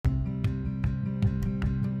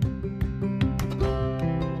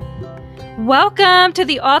Welcome to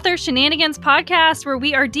the Author Shenanigans podcast, where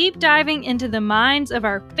we are deep diving into the minds of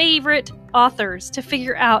our favorite authors to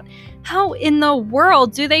figure out how in the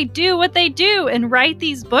world do they do what they do and write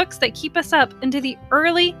these books that keep us up into the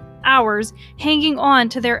early hours, hanging on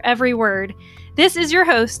to their every word. This is your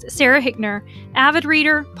host, Sarah Hickner, avid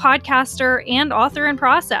reader, podcaster, and author in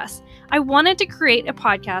process. I wanted to create a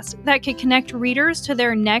podcast that could connect readers to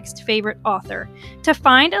their next favorite author. To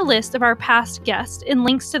find a list of our past guests and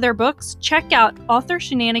links to their books, check out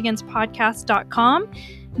authorshenaniganspodcast.com.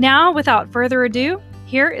 Now, without further ado,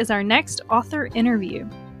 here is our next author interview.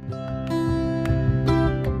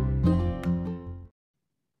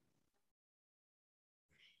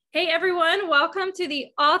 Hey everyone, welcome to the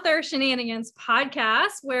Author Shenanigans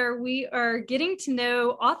podcast, where we are getting to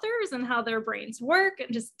know authors and how their brains work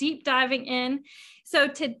and just deep diving in. So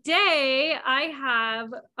today I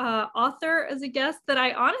have an author as a guest that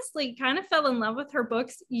I honestly kind of fell in love with her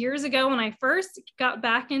books years ago when I first got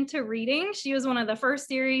back into reading. She was one of the first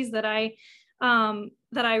series that I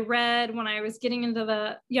read when I was getting into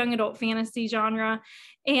the young adult fantasy genre.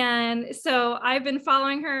 And so I've been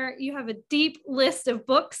following her. You have a deep list of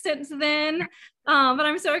books since then, but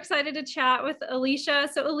I'm so excited to chat with Alicia.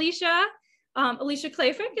 So Alicia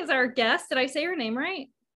Clayfick is our guest. Did I say her name right?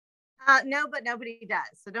 No, but nobody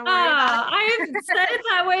does. So don't worry about it. I have said it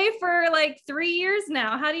that way for like 3 years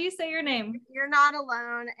now. How do you say your name? You're not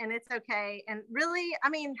alone, and it's okay. And really, I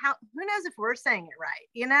mean, who knows if we're saying it right?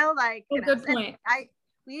 You know, like, Good point.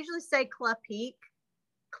 We usually say Clapeek.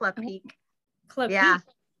 Clapeek. Yeah.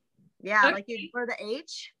 Okay. Like for the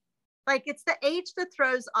H, like it's the H that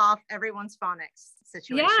throws off everyone's phonics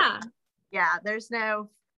situation. Yeah. There's no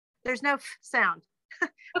sound.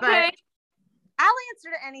 Okay. But I'll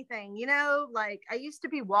answer to anything, you know, like I used to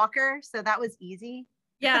be Walker, so that was easy.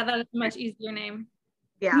 Yeah, that is a much easier name.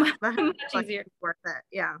 Yeah. Much easier. Worth it.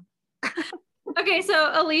 Yeah. Okay, so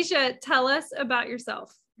Alicia, tell us about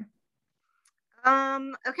yourself.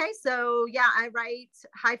 Okay, so yeah, I write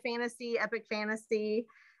high fantasy, epic fantasy,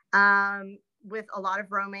 with a lot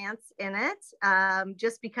of romance in it,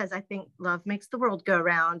 just because I think love makes the world go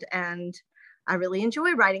round, and I really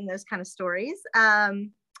enjoy writing those kind of stories.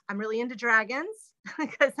 I'm really into dragons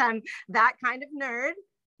because I'm that kind of nerd,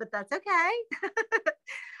 but that's okay.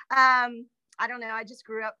 I don't know. I just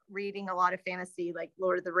grew up reading a lot of fantasy, like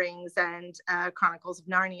Lord of the Rings and Chronicles of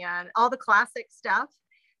Narnia and all the classic stuff.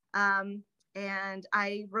 And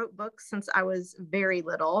I wrote books since I was very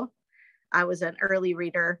little. I was an early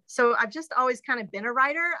reader. So I've just always kind of been a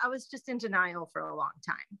writer. I was just in denial for a long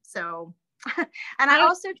time. So, and I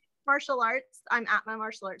also teach martial arts. I'm at my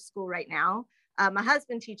martial arts school right now. My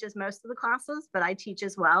husband teaches most of the classes, but I teach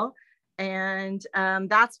as well. And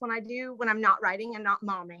that's when I'm not writing and not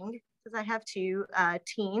momming, because I have two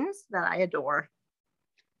teens that I adore.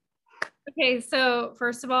 Okay, so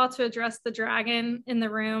first of all, to address the dragon in the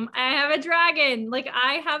room, I have a dragon. Like,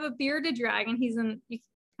 I have a bearded dragon.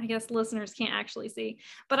 I guess listeners can't actually see,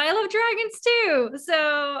 but I love dragons too.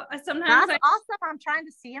 So sometimes that's awesome. I'm trying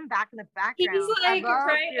to see him back in the background. He's like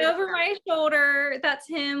right over my shoulder. That's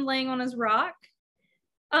him laying on his rock.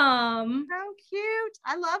 So cute.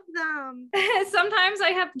 I love them. Sometimes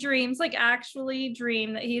I have dreams, like actually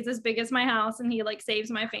dream that he's as big as my house and he like saves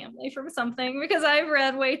my family from something, because I've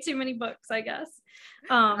read way too many books, I guess.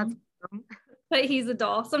 But he's a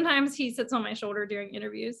doll. Sometimes he sits on my shoulder during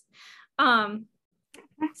interviews.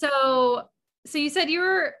 So you said you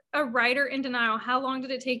were a writer in denial. How long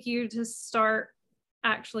did it take you to start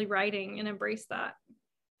actually writing and embrace that?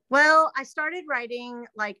 Well, I started writing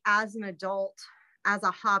like as an adult, as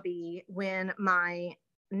a hobby, when my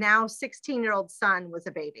now 16-year-old son was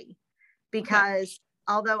a baby, because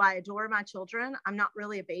although I adore my children, I'm not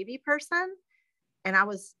really a baby person. And I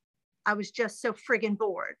was just so friggin'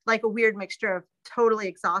 bored, like a weird mixture of totally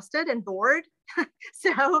exhausted and bored.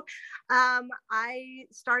 So I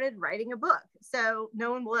started writing a book. So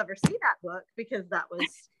no one will ever see that book because that was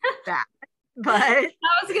bad. But that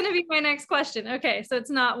was going to be my next question. Okay, so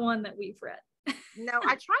it's not one that we've read. No,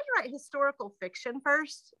 I tried to write historical fiction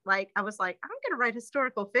first. Like, I was like, I'm going to write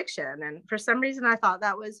historical fiction. And for some reason, I thought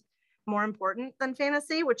that was more important than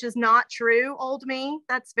fantasy, which is not true. Old me.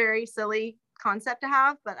 That's very silly concept to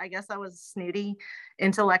have, but I guess I was a snooty,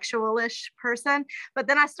 intellectual-ish person. But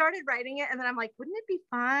then I started writing it, and then I'm like, wouldn't it be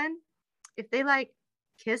fun if they like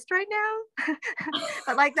kissed right now?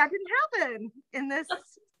 But like that didn't happen in this,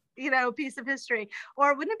 piece of history.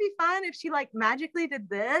 Or wouldn't it be fun if she like magically did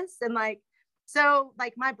this? And like, so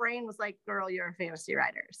like my brain was like, girl, you're a fantasy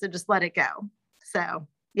writer, so just let it go. So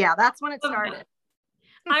yeah, that's when it started.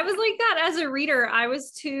 I was like that as a reader. I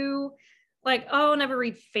was too like, oh, I'll never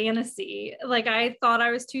read fantasy. Like I thought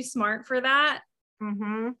I was too smart for that.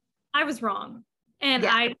 Mm-hmm. I was wrong. And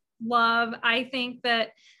Yeah. I think that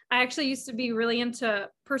I actually used to be really into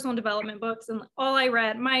personal development books, and all I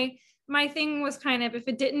read, my thing was kind of, if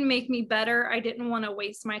it didn't make me better, I didn't want to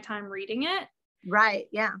waste my time reading it. Right.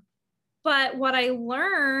 Yeah. But what I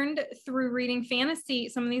learned through reading fantasy,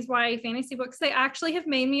 some of these YA fantasy books, they actually have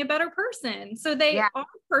made me a better person. So they are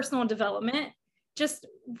personal development, just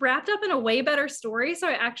wrapped up in a way better story. So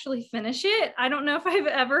I actually finish it. I don't know if I've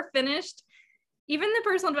ever finished even the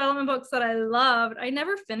personal development books that I loved. I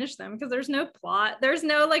never finished them because there's no plot. There's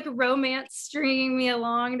no like romance stringing me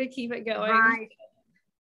along to keep it going.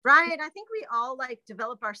 Right. I think we all like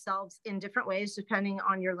develop ourselves in different ways depending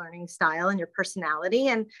on your learning style and your personality.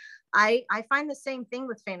 And I find the same thing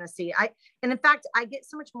with fantasy. And in fact, I get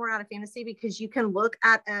so much more out of fantasy because you can look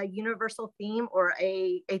at a universal theme or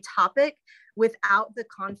a topic without the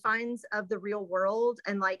confines of the real world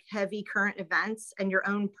and like heavy current events and your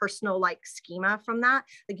own personal like schema from that.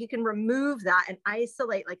 Like you can remove that and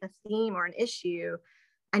isolate like a theme or an issue,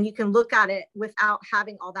 and you can look at it without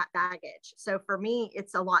having all that baggage. So for me,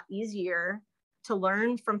 it's a lot easier to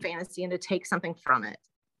learn from fantasy and to take something from it.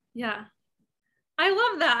 Yeah. I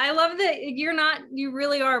love that. I love that you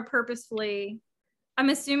really are purposefully, I'm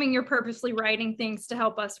assuming you're purposely writing things to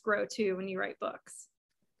help us grow too when you write books.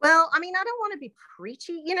 Well, I mean, I don't want to be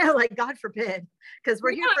preachy, like God forbid, because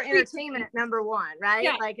we're here for entertainment, number one, right?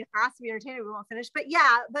 Yeah. Like it has to be entertainment, we won't finish. But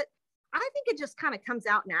I think it just kind of comes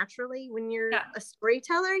out naturally when you're a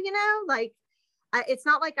storyteller, like it's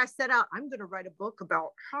not like I set out, I'm going to write a book about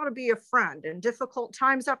how to be a friend in difficult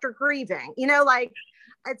times after grieving, like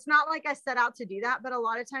it's not like I set out to do that, but a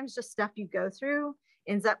lot of times just stuff you go through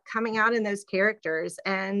ends up coming out in those characters.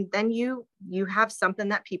 And then you have something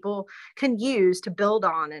that people can use to build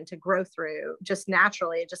on and to grow through just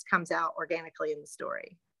naturally. It just comes out organically in the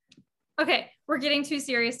story. Okay. We're getting too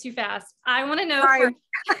serious too fast. I want to know. I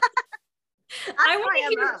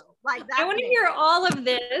want to hear all of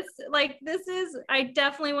this. Like I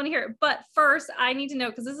definitely want to hear it. But first I need to know,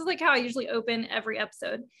 because this is like how I usually open every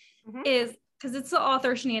episode, is because it's the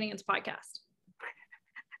Author Shenanigans podcast.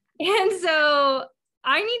 And so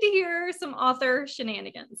I need to hear some author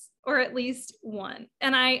shenanigans, or at least one.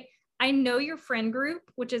 And I know your friend group,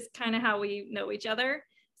 which is kind of how we know each other.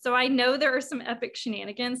 So I know there are some epic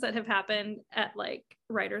shenanigans that have happened at like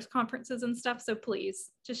writers' conferences and stuff. So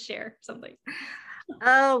please just share something.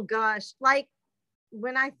 Oh gosh. Like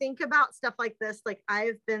when I think about stuff like this, like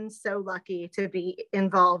I've been so lucky to be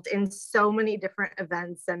involved in so many different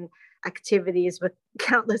events and activities with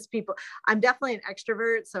countless people. I'm definitely an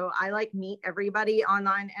extrovert, so I like meet everybody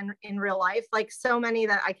online and in real life, like so many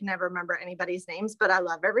that I can never remember anybody's names, but I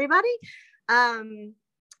love everybody. I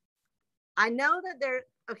know that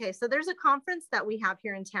so there's a conference that we have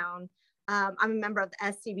here in town. I'm a member of the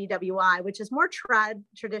SCBWI, which is more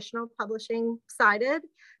traditional publishing sided,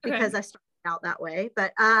 because I started out that way.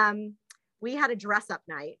 But we had a dress up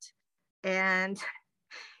night, and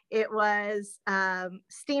it was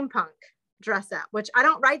steampunk dress up, which I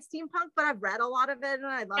don't write steampunk, but I've read a lot of it and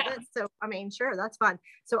I love it. So, I mean, sure, that's fun.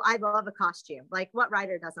 So I love a costume. Like what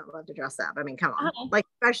writer doesn't love to dress up? I mean, come on, like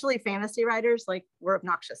especially fantasy writers, like we're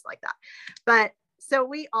obnoxious like that. But so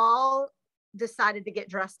we all decided to get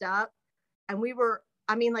dressed up, and we were,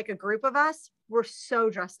 like a group of us were so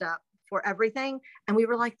dressed up for everything. And we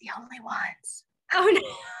were like the only ones. Oh no.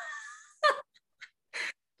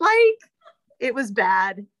 Like it was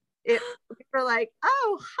bad. We were like,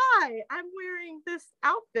 oh, hi, I'm wearing this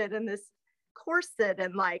outfit and this corset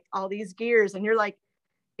and like all these gears. And you're like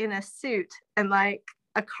in a suit and like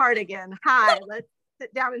a cardigan. Hi, let's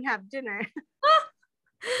sit down and have dinner.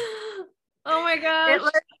 Oh my gosh.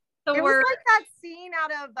 It was like that scene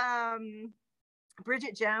out of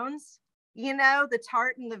Bridget Jones, the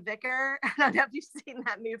tart and the vicar. I don't know if you've seen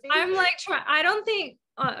that movie. I'm like, I don't think,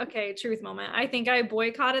 okay, truth moment. I think I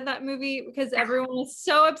boycotted that movie because everyone was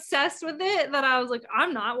so obsessed with it that I was like,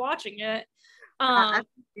 I'm not watching it.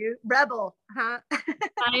 Rebel, huh?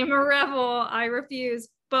 I am a rebel. I refuse.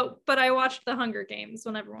 But I watched The Hunger Games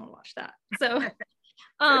when everyone watched that. So,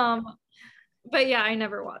 but yeah, I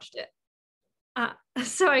never watched it.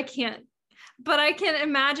 So I can't. But I can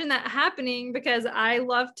imagine that happening because I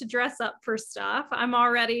love to dress up for stuff. I'm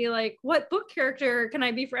already like, what book character can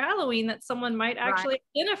I be for Halloween that someone might actually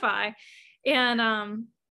identify? And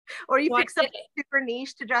or you pick something super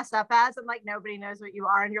niche to dress up as, and like nobody knows what you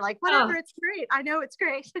are, and you're like, whatever, it's great. I know it's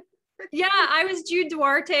great. Yeah, I was Jude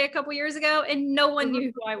Duarte a couple years ago, and no one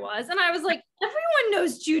knew who I was. And I was like, everyone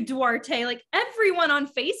knows Jude Duarte, like everyone on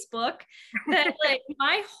Facebook. That like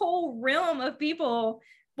my whole realm of people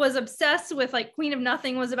was obsessed with like Queen of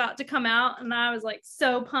Nothing was about to come out, and I was like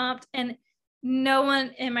so pumped. And no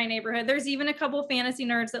one in my neighborhood, there's even a couple fantasy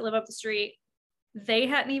nerds that live up the street, they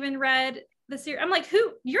hadn't even read the series. I'm like,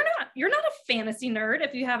 who? You're not a fantasy nerd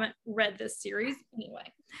if you haven't read this series anyway.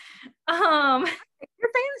 Your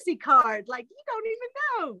fantasy card, like, you don't even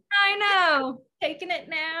know. I know, taking it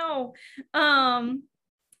now.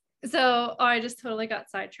 So I just totally got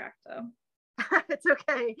sidetracked though. It's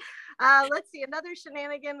okay. Let's see, another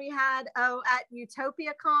shenanigan we had at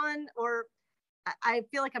UtopiaCon, or I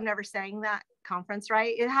feel like I'm never saying that conference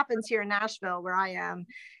right. It happens here in Nashville where I am,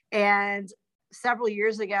 and several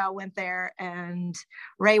years ago I went there, and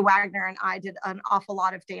Ray Wagner and I did an awful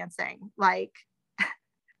lot of dancing. Like,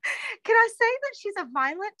 can I say that she's a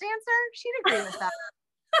violent dancer? She'd agree with that.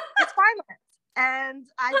 It's violent. And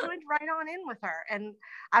I joined right on in with her. And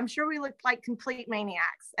I'm sure we looked like complete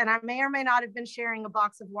maniacs. And I may or may not have been sharing a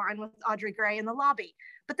box of wine with Audrey Gray in the lobby,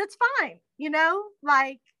 but that's fine. You know,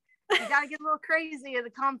 like, you got to get a little crazy at a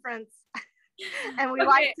conference. And we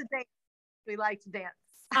like to dance. We like to dance.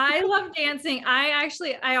 I love dancing.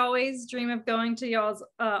 I always dream of going to y'all's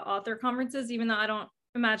author conferences, even though I don't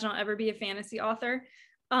imagine I'll ever be a fantasy author.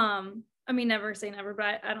 I mean, never say never,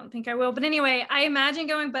 but I don't think I will. But anyway, I imagine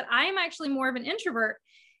going, but I'm actually more of an introvert.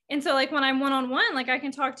 And so like when I'm one-on-one, like I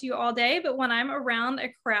can talk to you all day, but when I'm around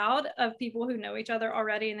a crowd of people who know each other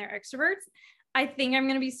already and they're extroverts, I think I'm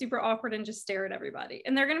going to be super awkward and just stare at everybody.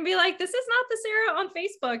 And they're going to be like, this is not the Sarah on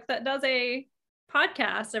Facebook that does a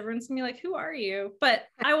podcast. Everyone's going to be like, who are you? But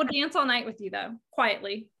I will dance all night with you though,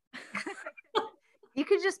 quietly. You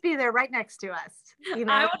could just be there right next to us. You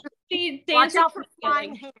know, I will be dancing. Watch out for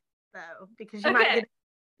flying hands though, because you might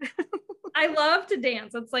get. I love to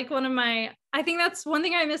dance. It's like I think that's one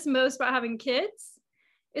thing I miss most about having kids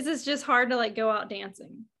is it's just hard to like go out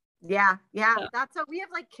dancing. Yeah. That's we have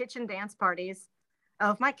like kitchen dance parties.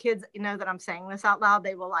 Oh, if my kids know that I'm saying this out loud,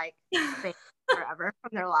 they will like stay forever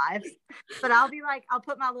from their lives. But I'll be like, I'll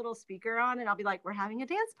put my little speaker on and I'll be like, we're having a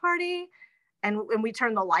dance party. And we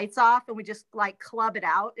turn the lights off and we just like club it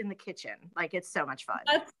out in the kitchen. Like, it's so much fun.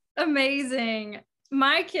 That's amazing.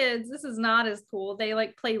 My kids, this is not as cool. They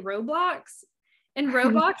like play Roblox, and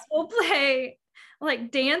Roblox will play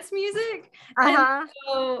like dance music. And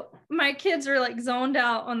so my kids are like zoned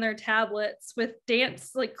out on their tablets with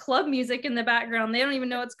dance, like club music in the background. They don't even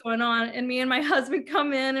know what's going on. And me and my husband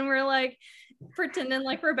come in and we're like pretending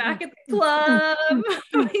like we're back at the club.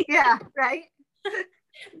 Yeah, right.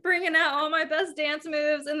 Bringing out all my best dance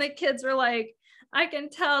moves. And the kids are like, I can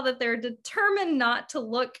tell that they're determined not to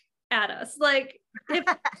look at us. Like,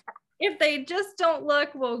 if they just don't look,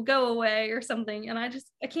 we'll go away or something. And I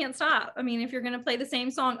can't stop. I mean, if you're going to play the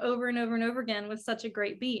same song over and over and over again with such a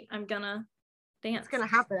great beat, I'm going to dance. It's going to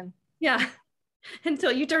happen. Yeah.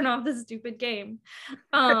 Until you turn off this stupid game.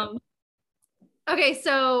 Okay.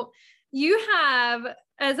 So you have,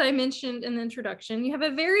 as I mentioned in the introduction, you have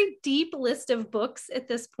a very deep list of books at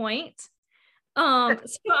this point. So I'm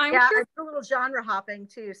sure it's a little genre hopping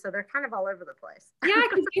too, so they're kind of all over the place. Yeah,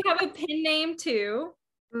 because you have a pen name too.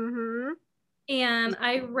 Mm-hmm. And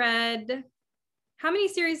I read, how many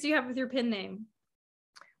series do you have with your pen name?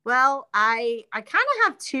 Well, I kind of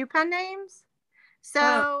have two pen names.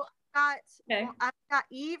 So I've got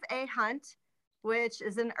Eve A. Hunt, which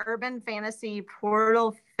is an urban fantasy,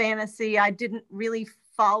 portal fantasy. I didn't really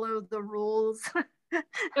follow the rules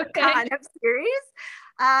kind of series.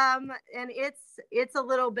 And it's a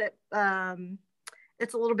little bit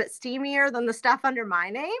steamier than the stuff under my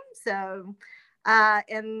name. So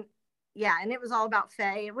and it was all about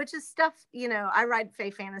Fae, which is stuff, you know, I write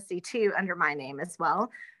Fae fantasy too under my name as well.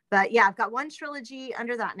 But yeah, I've got one trilogy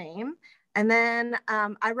under that name. And then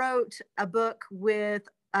I wrote a book with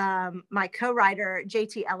my co-writer,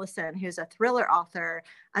 JT Ellison, who's a thriller author,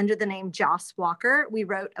 under the name Joss Walker. We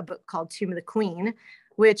wrote a book called Tomb of the Queen,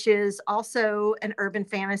 which is also an urban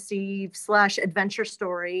fantasy / adventure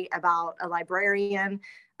story about a librarian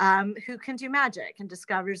who can do magic and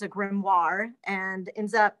discovers a grimoire and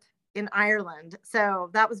ends up in Ireland. So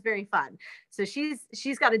that was very fun. So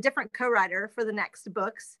she's got a different co-writer for the next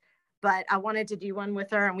books, but I wanted to do one with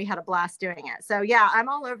her and we had a blast doing it. So yeah, I'm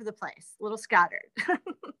all over the place, a little scattered.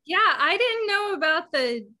 Yeah, I didn't know about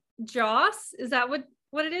the Joss. Is that what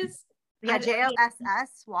it is? Yeah,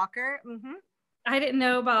 Joss Walker. Mm-hmm. I didn't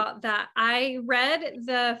know about that. I read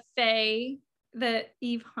the Fae, the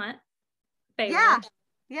Eve Hunt. Fae one.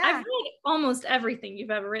 Yeah. I've read almost everything you've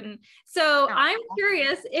ever written. So I'm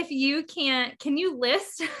curious if you can you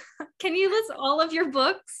list all of your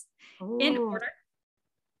books in order?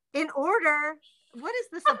 In order? What is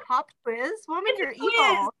this, a pop quiz? Woman, you're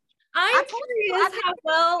evil. I'm curious how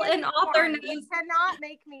well an author knows. You cannot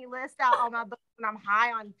make me list out all my books when I'm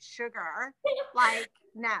high on sugar. Like,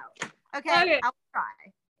 no. Okay. I'll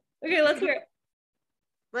try. Okay, let's hear it.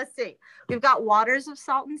 Let's see. We've got Waters of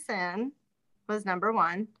Salt and Sin was number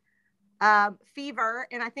 1. Fever,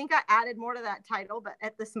 and I think I added more to that title, but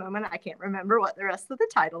at this moment I can't remember what the rest of the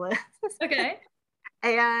title is. Okay.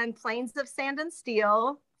 And Plains of Sand and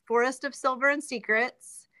Steel, Forest of Silver and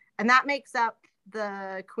Secrets, and that makes up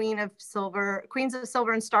the Queens of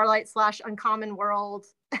Silver and Starlight / Uncommon World.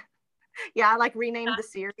 Yeah, I like renamed the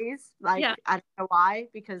series. Like, I don't know why,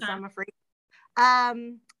 because I'm a freak.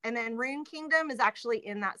 And then Rune Kingdom is actually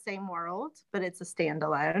in that same world, but it's a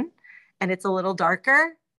standalone, and it's a little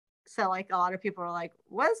darker. So like a lot of people are like,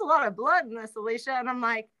 "What's a lot of blood in this, Alicia?" And I'm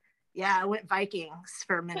like, yeah, I went Vikings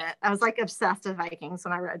for a minute. I was like obsessed with Vikings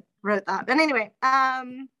when I wrote that. But anyway,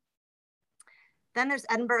 then there's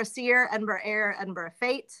Edinburgh Seer, Edinburgh Air, Edinburgh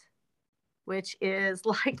Fate, which is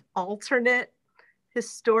like alternate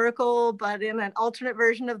historical, but in an alternate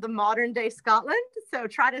version of the modern day Scotland. So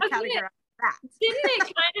try to categorize that. Didn't it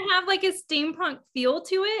kind of have like a steampunk feel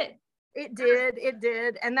to it? It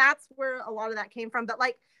did. And that's where a lot of that came from. But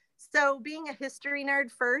like, so being a history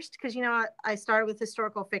nerd first, because, you know, I started with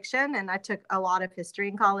historical fiction and I took a lot of history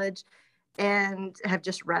in college and have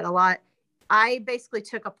just read a lot. I basically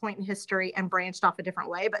took a point in history and branched off a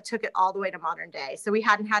different way, but took it all the way to modern day. So we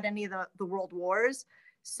hadn't had any of the world wars.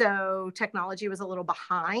 So technology was a little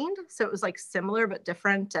behind. So it was like similar, but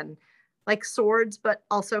different, and like swords, but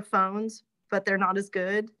also phones, but they're not as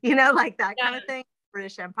good, you know, like that kind of thing.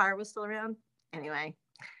 British Empire was still around. Anyway.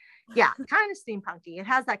 Yeah, kind of steampunky. It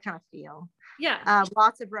has that kind of feel. Yeah.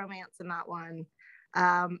 Lots of romance in that one.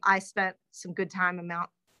 I spent some a good amount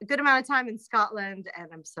of time in Scotland, and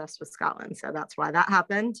I'm obsessed with Scotland. So that's why that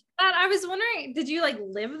happened. I was wondering, did you like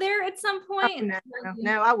live there at some point? Oh,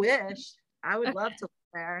 no, I wish. I would love to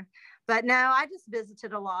live there. But no, I just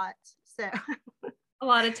visited a lot. So a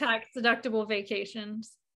lot of tax deductible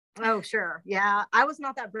vacations. Oh, sure. Yeah. I was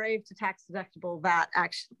not that brave to tax deductible that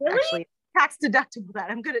actually. Really? Actually tax deductible that.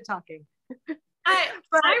 I'm good at talking. I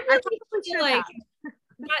really feel like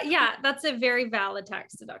that's a very valid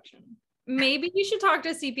tax deduction. Maybe you should talk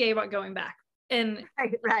to a CPA about going back. And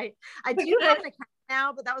right. I do have an account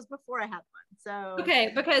now, but that was before I had one. So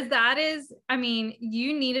okay, because that is, I mean,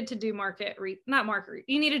 you needed to do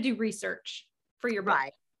you need to do research for your book.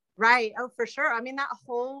 Right. Oh, for sure. I mean, that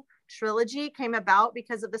whole trilogy came about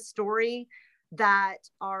because of a story that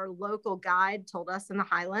our local guide told us in the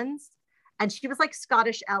Highlands. And she was like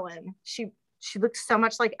Scottish Ellen. She looked so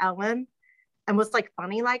much like Ellen and was like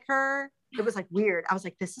funny like her. It was like weird. I was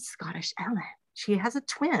like, this is Scottish Ellen. She has a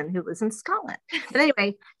twin who lives in Scotland. But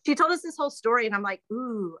anyway, she told us this whole story, and I'm like,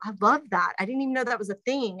 ooh, I love that. I didn't even know that was a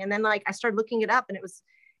thing. And then like I started looking it up, and it was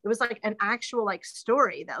like an actual like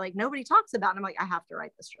story that like nobody talks about. And I'm like, I have to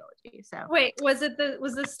write this trilogy. So wait, was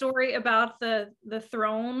the story about the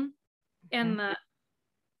throne and the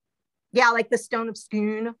like the Stone of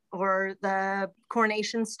Scone or the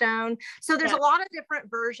Coronation Stone. So there's a lot of different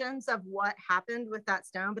versions of what happened with that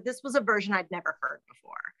stone, but this was a version I'd never heard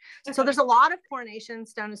before. Okay. So there's a lot of Coronation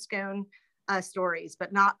Stone of Scone stories,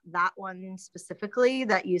 but not that one specifically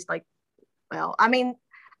that used like, well, I mean,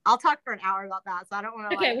 I'll talk for an hour about that, so I don't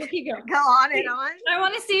want to we'll keep going. Go on and on. I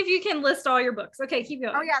want to see if you can list all your books. Okay, keep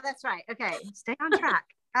going. Oh yeah, that's right. Okay, stay on track.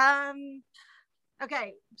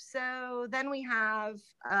 Okay, so then we have,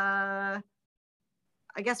 I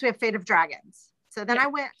guess we have Fate of Dragons. So then I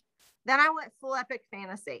went full epic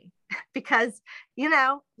fantasy because, you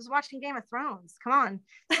know, I was watching Game of Thrones. Come on.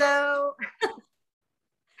 So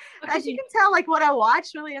as you can tell, like what I watch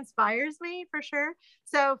really inspires me for sure.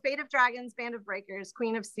 So Fate of Dragons, Band of Breakers,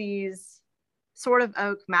 Queen of Seas, Sword of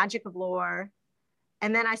Oak, Magic of Lore.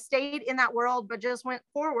 And then I stayed in that world, but just went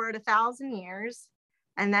forward 1,000 years.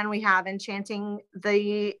 And then we have Enchanting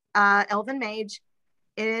the Elven Mage,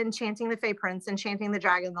 Enchanting the Fey Prince, Enchanting the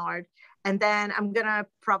Dragon Lord. And then I'm going to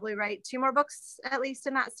probably write 2 more books, at least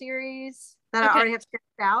in that series, that I already have sketched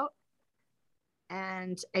out.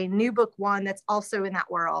 And a new book 1 that's also in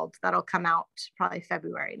that world that'll come out probably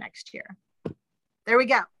February next year. There we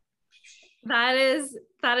go. That is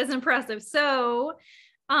impressive. So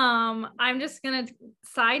I'm just going to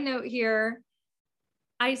side note here.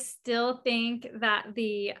 I still think that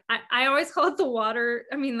I always call it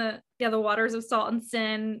the Waters of Salt and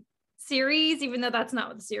Sin series, even though that's not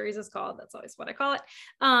what the series is called. That's always what I call it.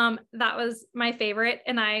 That was my favorite.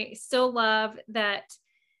 And I still love that.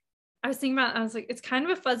 I was like, it's kind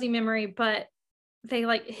of a fuzzy memory, but they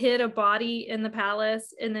like hid a body in the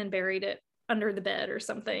palace and then buried it under the bed or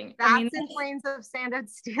something. That's in Plains of Sand and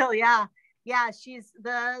Steel. Yeah. Yeah, she's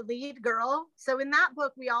the lead girl. So in that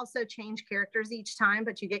book, we also change characters each time,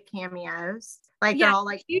 but you get cameos. Like they're all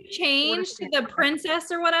like, you changed to the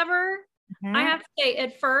princess or whatever. Mhm. I have to say,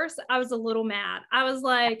 at first, I was a little mad. I was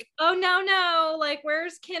like, oh no, like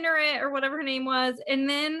where's Kinneret or whatever her name was, and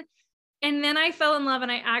then I fell in love,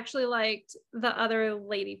 and I actually liked the other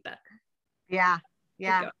lady better. Yeah.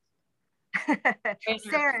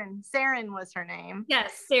 Saren was her name.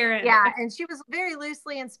 Yes, Saren. Yeah, and she was very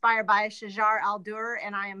loosely inspired by Shajar al-Dur,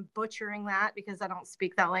 and I am butchering that because I don't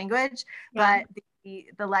speak that language. Yeah. But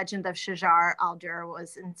the legend of Shajar al-Dur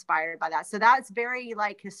was inspired by that. So that's very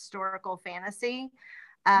like historical fantasy.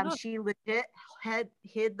 She legit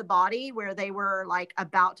hid the body where they were like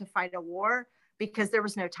about to fight a war because there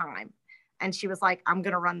was no time, and she was like, "I'm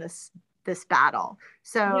gonna run this battle."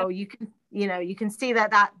 So you can see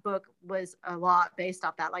that book was a lot based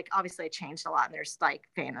off that. Like obviously it changed a lot, and there's like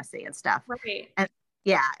fantasy and stuff. Right.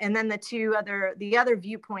 And then the other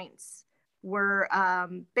viewpoints were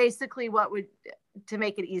basically to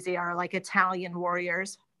make it easy are like Italian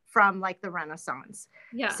warriors from like the Renaissance.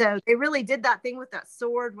 Yeah. So they really did that thing with that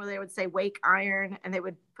sword where they would say "wake iron" and they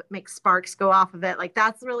would make sparks go off of it. Like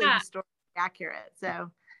that's really historically accurate.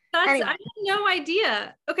 So anyway. I had no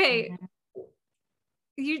idea. Okay.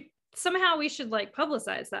 Mm-hmm. Somehow we should like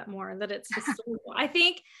publicize that more, that it's historical. I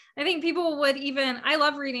think people would I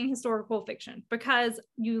love reading historical fiction because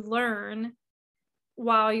you learn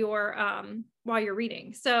while you're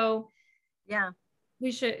reading. So yeah,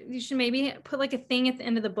 you should maybe put like a thing at the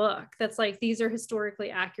end of the book that's like, these are historically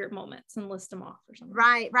accurate moments, and list them off or something.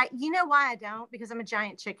 Right. You know why I don't? Because I'm a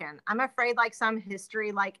giant chicken. I'm afraid like some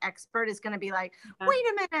history like expert is going to be like, wait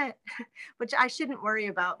a minute, which I shouldn't worry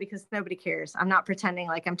about because nobody cares. I'm not pretending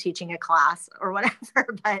like I'm teaching a class or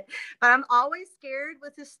whatever, but I'm always scared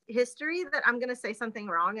with this history that I'm going to say something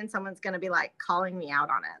wrong and someone's going to be like calling me out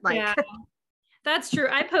on it. Like, yeah, that's true.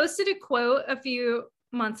 I posted a quote a few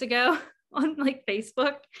months ago on like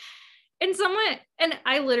Facebook, and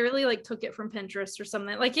I literally like took it from Pinterest or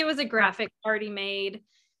something. Like it was a graphic already made,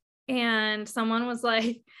 and someone was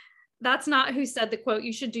like, "That's not who said the quote.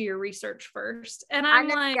 You should do your research first." And I'm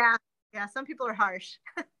like, yeah, some people are harsh.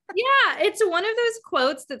 Yeah, it's one of those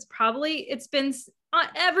quotes that's probably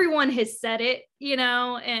everyone has said it,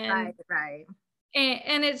 and right.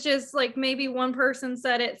 And it's just like maybe one person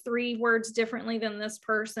said it 3 words differently than this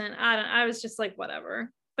person. I was just like, whatever.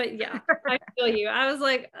 But yeah, I feel you. I was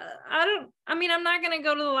like, I'm not going to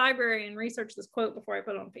go to the library and research this quote before I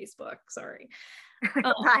put it on Facebook. Sorry.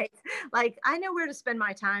 Right. Like I know where to spend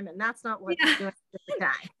my time, and that's not what I'm doing at the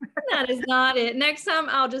time. That is not it. Next time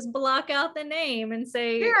I'll just block out the name and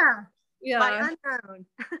say, by unknown.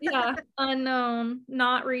 Yeah, unknown,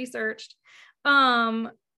 not researched.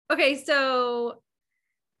 Okay, so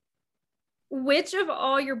which of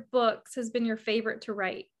all your books has been your favorite to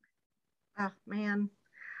write? Oh man,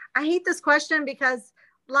 I hate this question because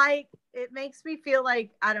like it makes me feel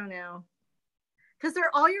like, I don't know, because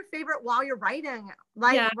they're all your favorite while you're writing,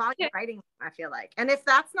 I feel like. And if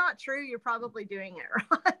that's not true, you're probably doing it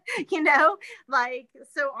wrong. Like,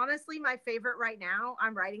 so honestly, my favorite right now,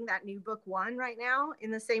 I'm writing that new book 1 right now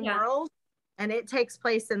in the same world, and it takes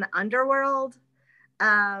place in the underworld.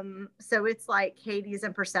 So it's like Hades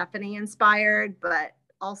and Persephone inspired, but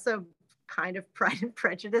also kind of Pride and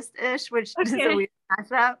Prejudice-ish, which is a weird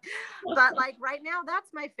mashup. But like right now, that's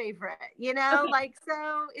my favorite, like,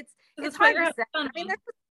 so it's hard to say. I mean,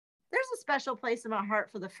 there's a special place in my heart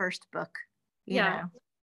for the first book, you know.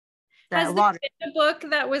 Has there been a book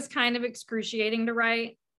that was kind of excruciating to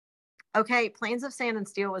write? Okay, Plains of Sand and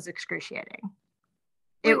Steel was excruciating.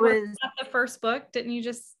 Wait, was that the first book? Didn't you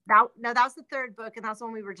just... No, that was the third book, and that's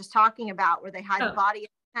one we were just talking about, where they hide the body in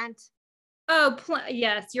the tent. Oh,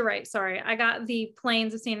 yes, you're right. Sorry, I got the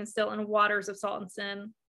Plains of Sand and Steel and Waters of Salt and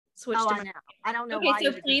Sin switched. I know. I don't know why.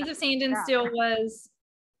 Okay, so Plains of Sand and Steel was...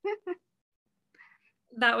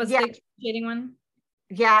 That was the excruciating one?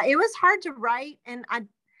 Yeah, it was hard to write, and I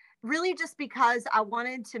really just because I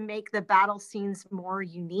wanted to make the battle scenes more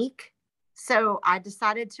unique. So I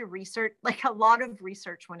decided to research, like a lot of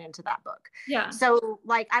research went into that book. Yeah. So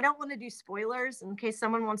like, I don't want to do spoilers in case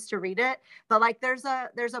someone wants to read it, but like there's a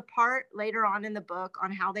part later on in the book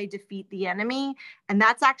on how they defeat the enemy. And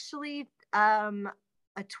that's actually a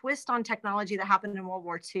twist on technology that happened in World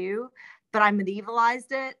War II, but I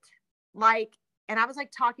medievalized it. Like, and I was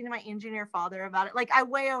like talking to my engineer father about it. Like I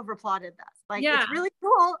way overplotted this. Like it's really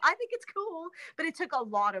cool. I think it's cool, but it took a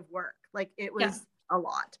lot of work. Like it was a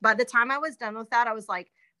lot. By the time I was done with that, I was like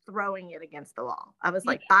throwing it against the wall. I was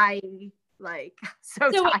like, bye. Like so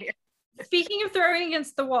tired. Speaking of throwing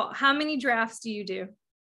against the wall, how many drafts do you do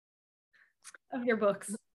of your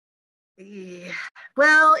books? Yeah.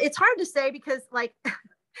 Well, it's hard to say because like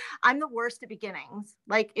I'm the worst at beginnings.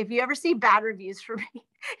 Like if you ever see bad reviews for me,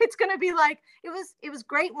 it's going to be like it was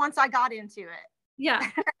great once I got into it.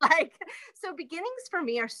 Yeah. Like, so beginnings for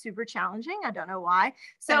me are super challenging. I don't know why.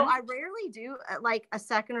 So Okay. I rarely do like a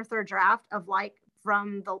second or third draft of like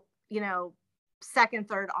from the, second,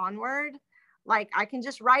 third onward. Like I can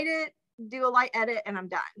just write it, do a light edit, and I'm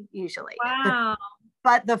done usually. Wow.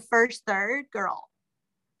 But the first third, girl,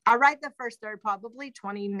 I write the first third probably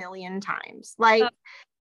 20 million times. Like,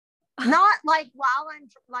 not like while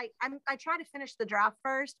I try to finish the draft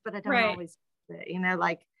first, but I don't Right. always,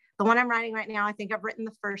 like the one I'm writing right now, I think I've written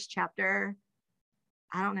the first chapter,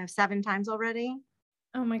 I don't know, 7 times already.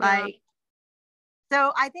 Oh my God. Like,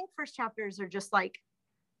 so I think first chapters are just like,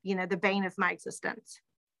 the bane of my existence.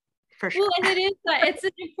 For sure. Well, and it's an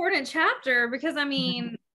important chapter because I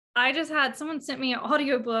mean, I just had someone sent me an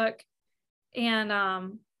audiobook and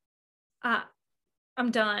I'm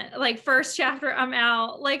done. Like first chapter, I'm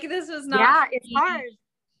out. Like this was not. Yeah, it's hard.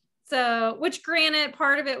 So, which granted,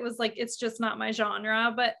 part of it was like it's just not my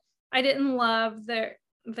genre, but I didn't love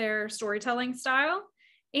their storytelling style.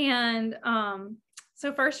 And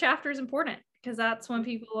so first chapter is important because that's when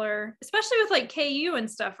people are, especially with like KU and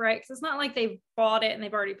stuff, right? Because it's not like they've bought it and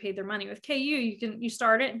they've already paid their money. With KU, you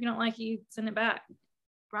start it. If you don't like it, you send it back.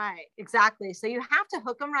 Right, exactly. So you have to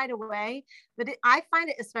hook them right away. But I find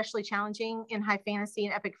it especially challenging in high fantasy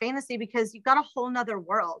and epic fantasy because you've got a whole nother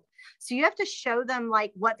world. So you have to show them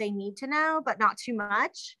like what they need to know, but not too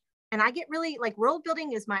much. And I get really like world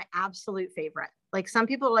building is my absolute favorite. Like some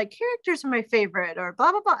people are like characters are my favorite or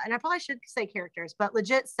blah, blah, blah. And I probably should say characters, but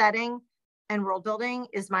legit setting and world building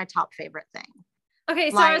is my top favorite thing.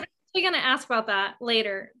 Okay, so I was actually going to ask about that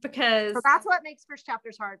later because that's what makes first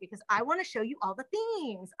chapters hard because I want to show you all the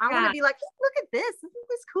things. I want to be like, look at this, isn't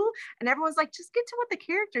this cool? And everyone's like, just get to what the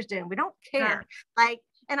character's doing. We don't care. Like,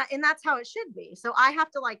 and that's how it should be. So I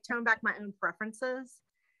have to like tone back my own preferences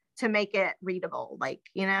to make it readable, like,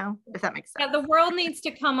 if that makes sense. Yeah, the world needs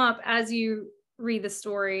to come up as you read the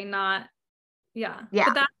story, not yeah.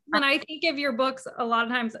 But that's when I think of your books, a lot of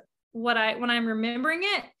times when I'm remembering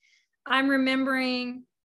it, I'm remembering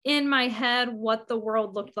in my head what the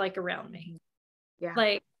world looked like around me. Yeah.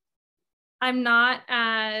 Like I'm not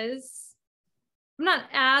as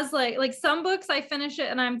like some books I finish it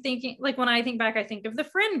and I'm thinking like when I think back, I think of the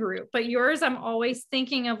friend group, but yours, I'm always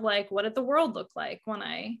thinking of like, what did the world look like when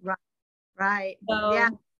I, right. So, yeah.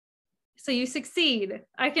 So you succeed.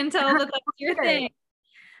 I can tell that that's your thing.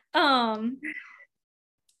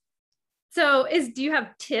 So do you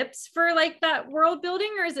have tips for like that world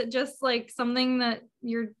building or is it just like something that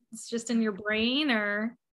it's just in your brain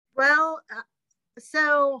or? Well,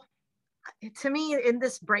 so to me, and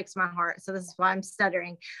this breaks my heart. So this is why I'm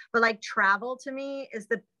stuttering, but like travel to me is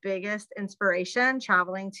the biggest inspiration,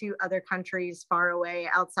 traveling to other countries far away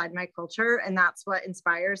outside my culture. And that's what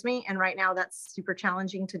inspires me. And right now that's super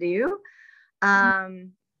challenging to do.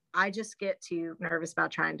 I just get too nervous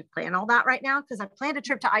about trying to plan all that right now because I planned a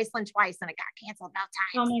trip to Iceland twice and it got canceled about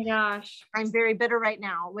times. Oh my gosh. I'm very bitter right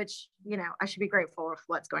now, which, I should be grateful for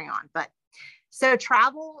what's going on. But so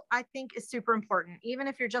travel, I think, is super important, even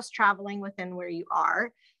if you're just traveling within where you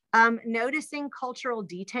are. Noticing cultural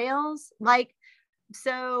details. Like,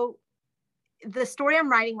 so the story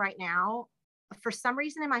I'm writing right now, for some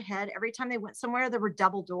reason in my head, every time they went somewhere, there were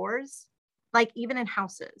double doors, like even in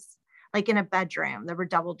houses. Like in a bedroom, there were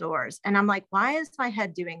double doors. And I'm like, why is my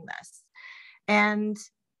head doing this? And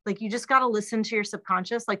like, you just got to listen to your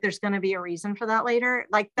subconscious. Like there's going to be a reason for that later.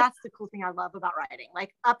 Like that's the cool thing I love about writing.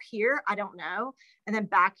 Like up here, I don't know. And then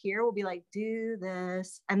back here we'll be like, do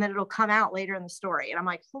this. And then it'll come out later in the story. And I'm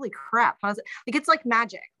like, holy crap. How's it? Like, it's like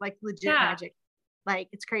magic, like legit magic. Like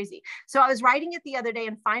it's crazy. So I was writing it the other day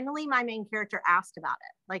and finally my main character asked about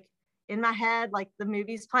it. Like in my head, like the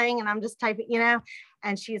movie's playing and I'm just typing,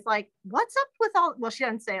 and she's like, what's up with well, she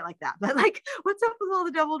doesn't say it like that, but like, what's up with all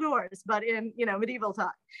the double doors, but in, medieval time.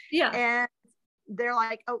 Yeah. And they're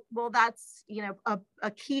like, oh, well, that's,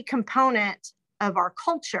 a key component of our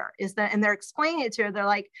culture is that, and they're explaining it to her. They're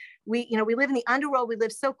like, we live in the underworld. We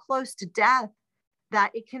live so close to death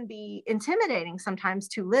that it can be intimidating sometimes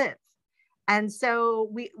to live. And so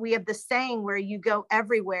we have the saying where you go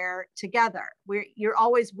everywhere together, where you're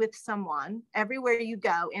always with someone everywhere you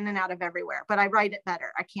go, in and out of everywhere. But I write it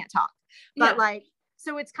better. I can't talk. But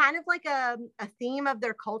so it's kind of like a theme of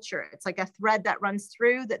their culture. It's like a thread that runs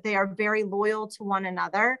through that they are very loyal to one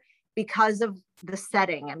another because of the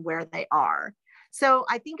setting and where they are. So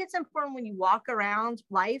I think it's important when you walk around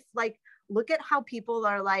life, like look at how people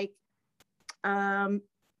are like,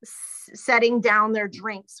 setting down their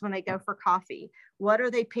drinks when they go for coffee. what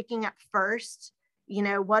are they picking up first? You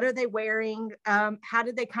know, what are they wearing? How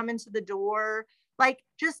did they come into the door? Like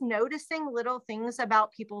just noticing little things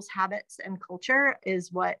about people's habits and culture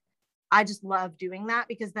is what I just love doing, that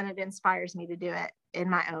because then it inspires me to do it in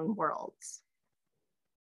my own worlds.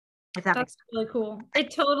 If that makes sense. That's really cool.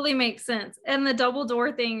 It totally makes sense. And the double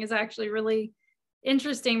door thing is actually really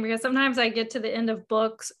interesting because sometimes I get to the end of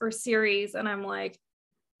books or series and I'm like,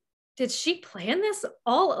 did she plan this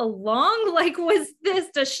all along? Like,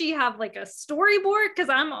 does she have like a storyboard? Because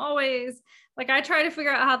I'm always like, I try to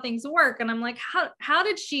figure out how things work. And I'm like, how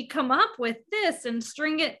did she come up with this and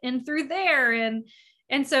string it in through there?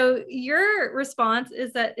 And so your response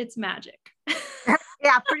is that it's magic.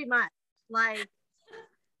 Yeah, pretty much. Like,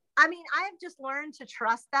 I mean, I have just learned to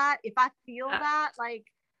trust that if I feel that like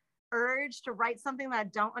urge to write something that I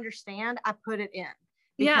don't understand, I put it in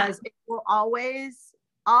because it will always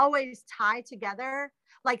tie together.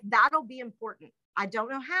 Like that'll be important. I don't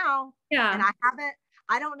know how. Yeah. And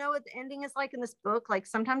I don't know what the ending is like in this book. Like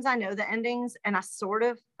sometimes I know the endings and I sort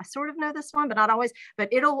of know this one, but not always,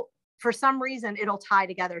 but for some reason, it'll tie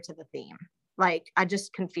together to the theme. Like I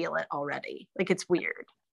just can feel it already. Like it's weird.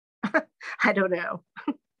 I don't know.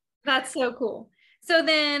 That's so cool. So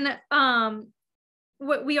then,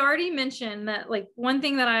 what we already mentioned that like one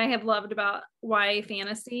thing that I have loved about YA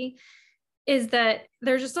fantasy is that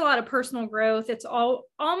there's just a lot of personal growth. It's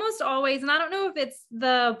almost always, and I don't know if it's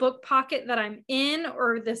the book pocket that I'm in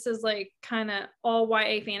or this is like kind of all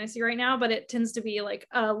YA fantasy right now, but it tends to be like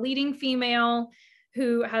a leading female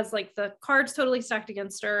who has like the cards totally stacked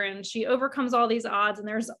against her and she overcomes all these odds, and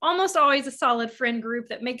there's almost always a solid friend group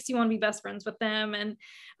that makes you want to be best friends with them.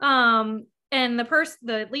 And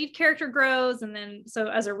the lead character grows, and then so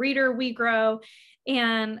as a reader we grow.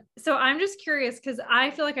 And so I'm just curious because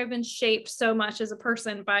I feel like I've been shaped so much as a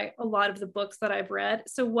person by a lot of the books that I've read.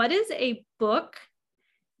 So what is a book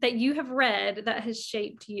that you have read that has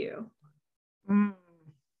shaped you?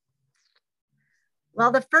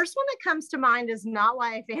 Well, the first one that comes to mind is not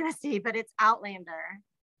YA fantasy, but it's Outlander,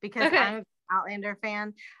 because I'm an Outlander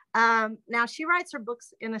fan. Now she writes her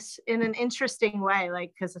books in an interesting way,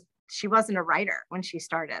 like because she wasn't a writer when she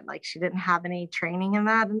started. Like she didn't have any training in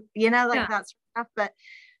that, like that sort of stuff.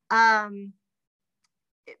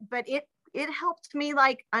 But it helped me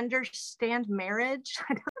like understand marriage.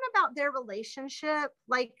 I don't know about their relationship.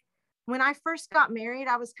 Like when I first got married,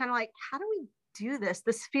 I was kind of like, how do we do this?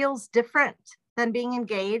 This feels different than being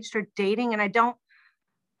engaged or dating. And I don't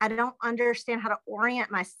understand how to orient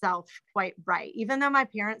myself quite right. Even though my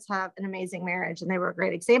parents have an amazing marriage and they were a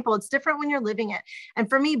great example, it's different when you're living it. And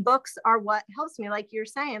for me, books are what helps me. Like you're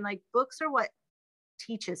saying, like books are what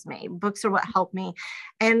teaches me. Books are what help me.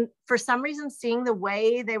 And for some reason, seeing the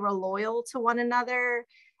way they were loyal to one another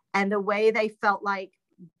and the way they felt like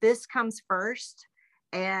this comes first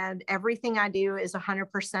and everything I do is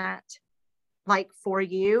 100% like for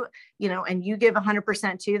you, and you give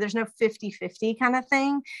 100% too. There's no 50-50 kind of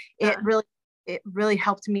thing. It really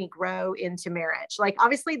helped me grow into marriage. Like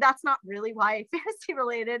obviously that's not really YA fantasy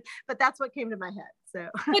related, but that's what came to my head. So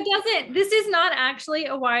this is not actually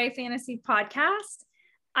a YA fantasy podcast.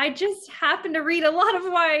 I just happen to read a lot of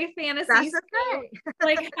YA fantasy. That's okay.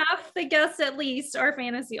 Like half the guests at least are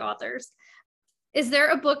fantasy authors. Is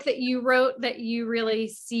there a book that you wrote that you really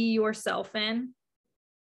see yourself in?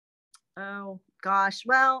 Oh gosh.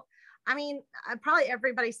 Well, I mean, probably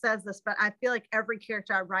everybody says this, but I feel like every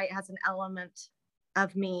character I write has an element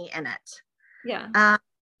of me in it. Yeah.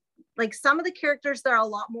 Like some of the characters that are a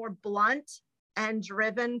lot more blunt and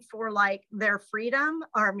driven for like their freedom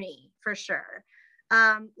are me for sure.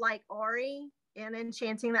 Like Ori in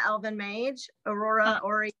Enchanting the Elven Mage, Aurora.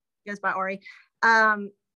 Ori goes by Ori.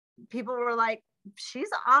 People were like, she's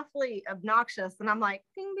awfully obnoxious, and I'm like,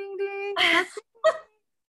 ding ding ding. That's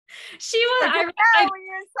she was when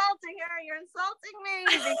you're insulting her, you're insulting me,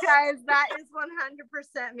 because that is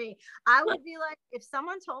 100% me. I would be like, if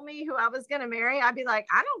someone told me who I was going to marry, I'd be like,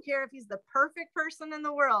 I don't care if he's the perfect person in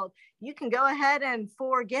the world, you can go ahead and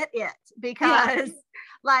forget it, because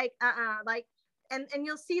and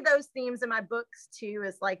you'll see those themes in my books too,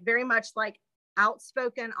 is like very much like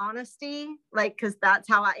outspoken honesty, like because that's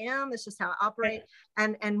how I am, it's just how I operate,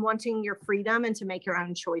 and wanting your freedom and to make your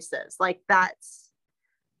own choices. Like that's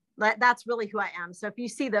really who I am. So if you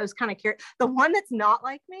see those kind of characters, the one that's not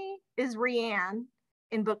like me is Rianne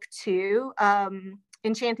in book 2,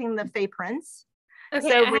 Enchanting the Fey Prince. Okay,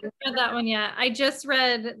 so I haven't read that one yet. I just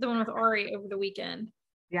read the one with Ori over the weekend.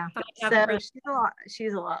 Yeah, so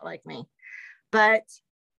she's a lot like me. But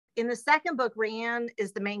in the second book, Rianne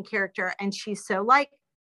is the main character, and she's so like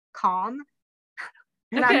calm,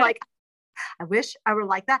 and I'm like, I wish I were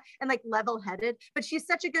like that and like level-headed. But she's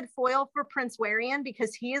such a good foil for Prince Warian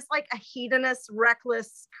because he is like a hedonist,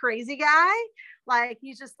 reckless, crazy guy. Like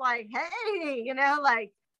he's just like, hey,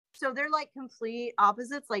 like, so they're like complete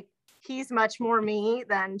opposites. Like he's much more me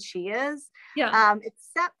than she is. Yeah.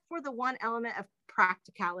 Except for the one element of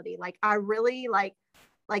practicality. Like I really like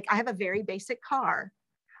I have a very basic car.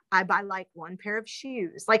 I buy like one pair of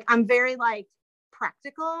shoes. Like I'm very like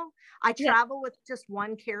practical. I travel with just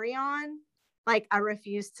one carry-on. Like I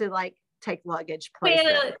refuse to like take luggage places.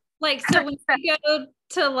 Wait, like, so when you go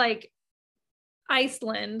to like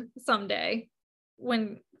Iceland someday,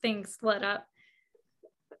 when things let up,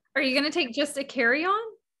 are you going to take just a carry-on?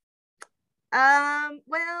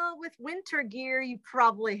 Well, with winter gear, you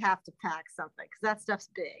probably have to pack something because that stuff's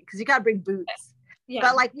big because you got to bring boots. Yeah.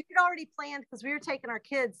 But like we had already planned because we were taking our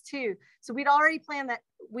kids too. So we'd already planned that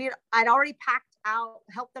I'd already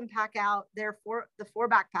helped them pack out the 4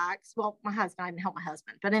 backpacks. Well, my husband, I didn't help my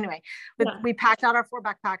husband, but anyway, we packed out our 4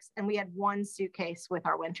 backpacks and we had one suitcase with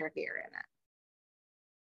our winter gear in it.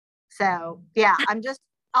 So yeah, I'm just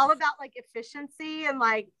all about like efficiency and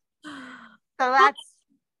like, so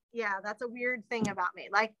that's a weird thing about me.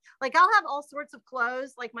 Like I'll have all sorts of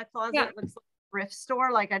clothes. Like my closet looks like a thrift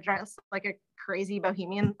store. Like I dress like a crazy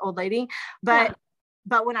bohemian old lady, but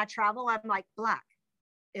when I travel, I'm like black.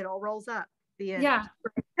 It all rolls up. The end. Yeah.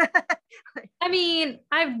 I mean,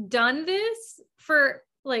 I've done this for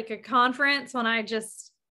like a conference when I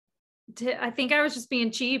think I was just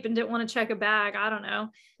being cheap and didn't want to check a bag. I don't know.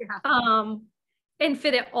 Yeah. And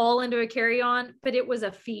fit it all into a carry-on, but it was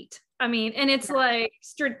a feat. I mean, and it's like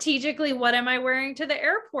strategically, what am I wearing to the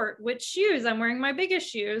airport? Which shoes? I'm wearing my biggest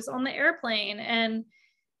shoes on the airplane. And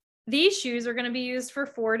these shoes are going to be used for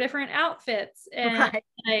 4 different outfits. And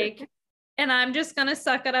and I'm just going to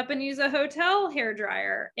suck it up and use a hotel hair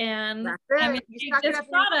dryer. And I'm going to take this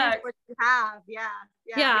product. What you have.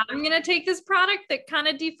 Yeah. I'm going to take this product that kind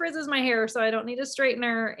of defrizzes my hair so I don't need a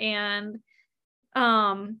straightener. And,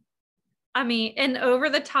 I mean, and over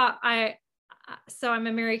the top, so I'm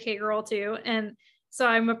a Mary Kay girl too. And so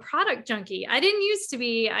I'm a product junkie. I used to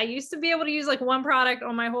be able to use like one product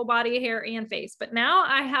on my whole body, hair, and face. But now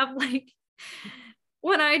I have like,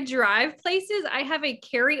 when I drive places, I have a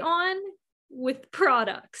carry-on with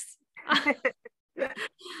products.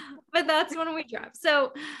 But that's when we drive.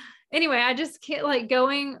 So anyway, I just can't like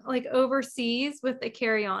going like overseas with the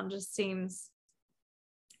carry-on just seems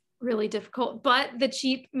really difficult, but the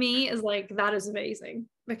cheap me is like, that is amazing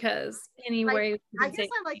because anyway, I guess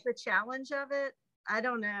I like the challenge of it. I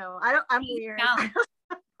don't know. I'm weird. I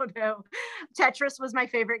don't know. Tetris was my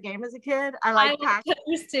favorite game as a kid. I like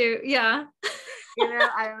Tetris too. Yeah.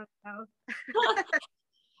 I don't know.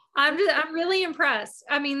 I'm really impressed.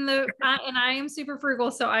 I mean, and I am super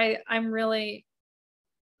frugal. So I'm really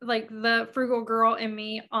like the frugal girl in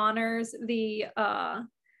me honors the,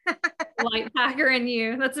 light packer in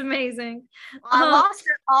you. That's amazing. Well, I lost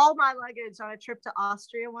all my luggage on a trip to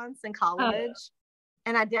Austria once in college,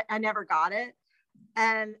 and I never got it.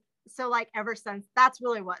 And so like ever since, that's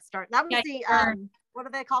really what started. That was the what do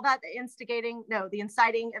they call that? The inciting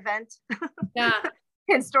event. Yeah.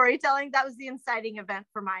 In storytelling, that was the inciting event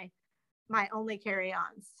for my only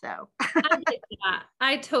carry-ons. So I get that.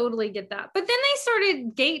 I totally get that. But then they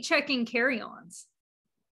started gate checking carry-ons.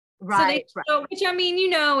 Right. So which I mean,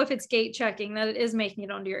 if it's gate checking, that it is making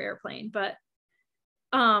it onto your airplane. But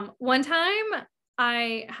one time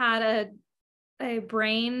I had a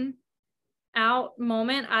brain out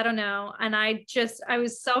moment. I don't know. And I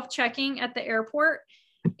was self-checking at the airport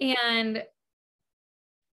and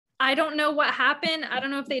I don't know what happened. I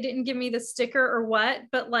don't know if they didn't give me the sticker or what,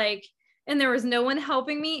 but like, and there was no one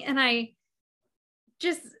helping me. And I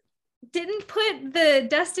just didn't put the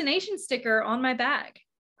destination sticker on my bag.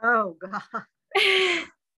 Oh God.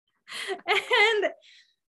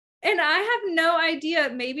 and I have no idea,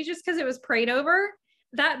 maybe just because it was prayed over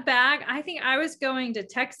that bag. I think I was going to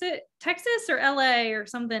Texas or LA or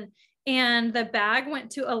something. And the bag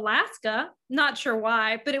went to Alaska. Not sure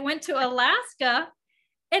why, but it went to Alaska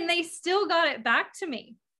and they still got it back to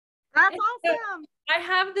me. That's awesome. So I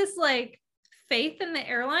have this like faith in the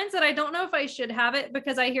airlines that I don't know if I should have it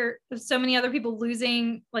because I hear so many other people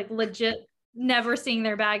losing, like legit never seeing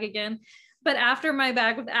their bag again. But after my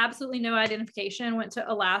bag with absolutely no identification went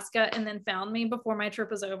to Alaska and then found me before my trip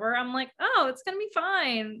was over, I'm like, oh, it's going to be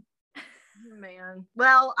fine. Man.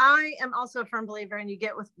 Well, I am also a firm believer in you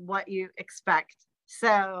get with what you expect.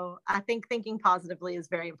 So I think thinking positively is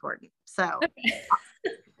very important. So okay.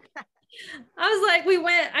 I was like,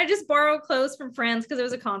 I just borrowed clothes from friends because it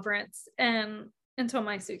was a conference and until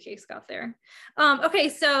my suitcase got there. Okay.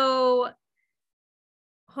 So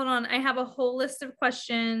hold on. I have a whole list of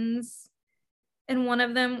questions. And one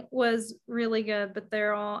of them was really good, but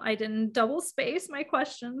I didn't double space my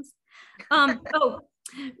questions. Oh,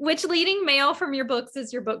 which leading male from your books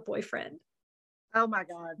is your book boyfriend? Oh my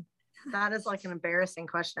God. That is like an embarrassing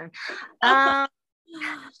question. Well,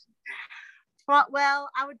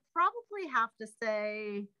 I would probably have to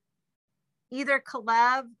say either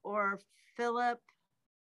Caleb or Philip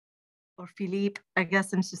or Philippe. I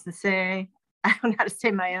guess I'm supposed to say. I don't know how to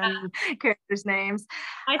say my own characters' names.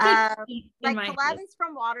 I like Caleb is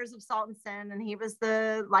from Waters of Salt and Sin, and he was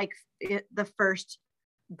the first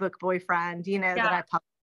book boyfriend, that I published.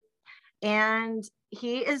 And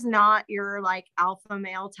he is not your like alpha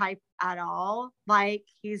male type at all. Like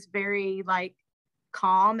he's very like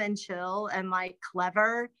calm and chill and like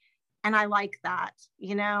clever, and I like that.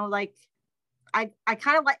 Like I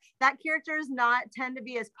kind of like that. Characters not tend to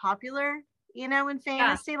be as popular, in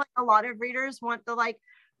fantasy. Like a lot of readers want the like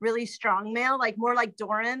really strong male, like more like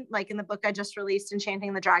Doran, like in the book I just released,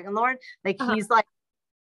 Enchanting the Dragon Lord. Like he's like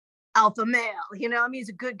alpha male, he's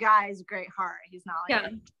a good guy, he's a great heart. He's not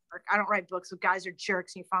like I don't write books with guys who are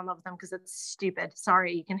jerks and you fall in love with them because it's stupid.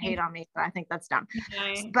 Sorry, you can hate on me, but I think that's dumb.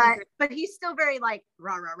 Okay. But he's still very like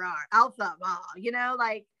rah rah rah alpha,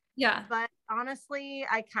 like But honestly,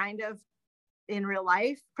 I kind of in real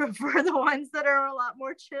life prefer the ones that are a lot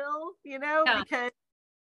more chill,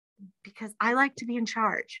 because I like to be in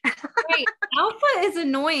charge. Right. Alpha is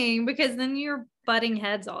annoying because then you're butting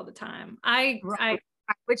heads all the time.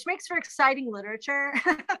 Which makes for exciting literature,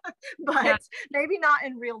 but maybe not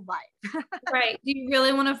in real life. Right. Do you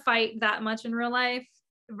really want to fight that much in real life?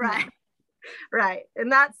 Right. No. Right.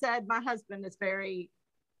 And that said, my husband is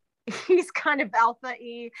he's kind of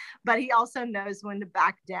alpha-y, but he also knows when to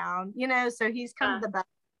back down, so he's kind of the best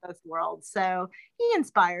of both worlds. So he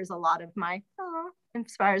inspires a lot of my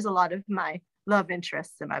love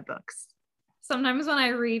interests in my books. Sometimes when I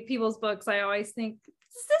read people's books, I always think,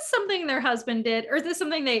 is this something their husband did, or is this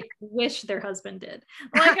something they wish their husband did?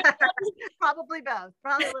 Like, probably both.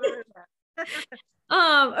 Probably a little bit of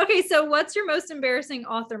both. Okay, so what's your most embarrassing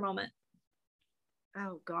author moment?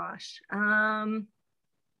 Oh gosh.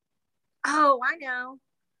 I know.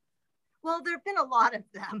 Well, there've been a lot of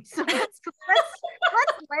them, so let's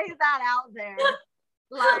lay that out there.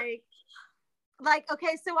 Like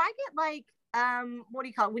okay, so I get like what do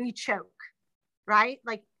you call it when you choke, right?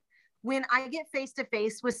 Like when I get face to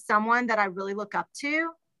face with someone that I really look up to,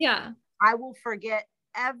 I will forget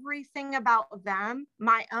everything about them,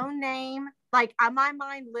 my own name. Like my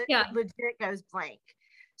mind legit goes blank.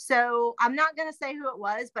 So I'm not going to say who it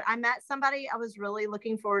was, but I met somebody I was really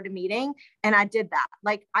looking forward to meeting. And I did that.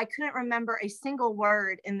 Like I couldn't remember a single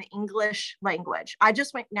word in the English language. I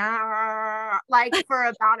just went, nah, like for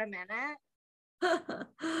about a minute.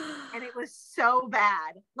 And it was so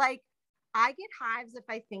bad. Like I get hives if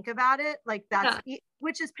I think about it. Like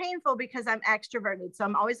which is painful because I'm extroverted. So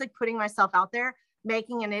I'm always like putting myself out there,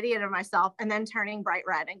 making an idiot of myself, and then turning bright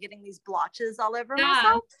red and getting these blotches all over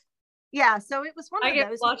myself. Yeah, so it was one of those. I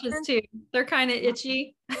get blotches too. They're kind of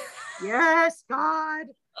itchy. Yes, God.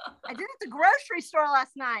 I did it at the grocery store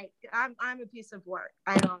last night. I'm a piece of work.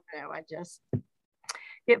 I don't know. I just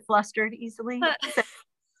get flustered easily.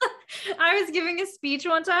 I was giving a speech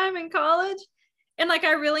one time in college, and like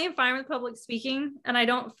I really am fine with public speaking, and I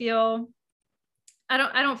don't feel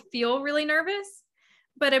really nervous,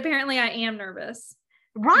 but apparently I am nervous.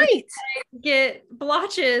 Right. I get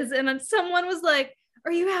blotches, and then someone was like,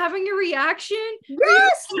 "Are you having a reaction?"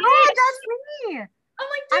 Yes, oh, that's me. I'm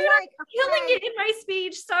like, dude, I'm killing it in my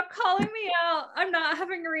speech. Stop calling me out. I'm not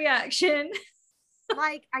having a reaction.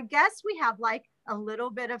 Like, I guess we have like a little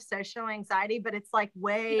bit of social anxiety, but it's like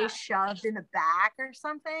way shoved in the back or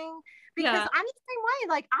something. Because I'm the same way.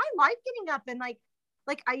 Like, I like getting up and like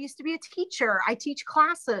I used to be a teacher. I teach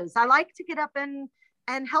classes. I like to get up and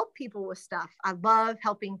help people with stuff. I love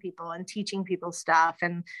helping people and teaching people stuff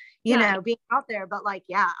and, you know, being out there. But like,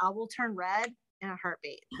 I will turn red in a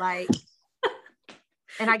heartbeat. Like,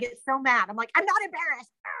 and I get so mad. I'm like, I'm not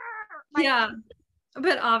embarrassed. Like,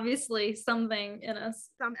 but obviously something in us.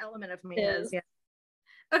 Some element of me is. Yeah.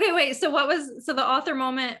 Okay, wait. So the author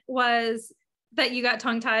moment was that you got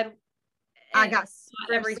tongue-tied? I got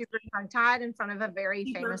super tongue-tied in front of a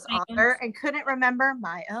very famous author and couldn't remember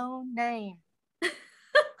my own name.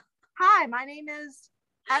 Hi, my name is,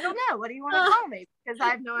 I don't know. What do you want to call me? Because I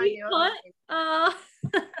have no idea.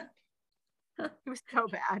 It was so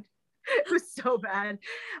bad. It was so bad.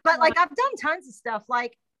 But like I've done tons of stuff,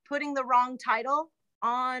 like putting the wrong title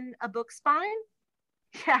on a book spine.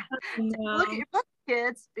 Yeah. No. Look at your book,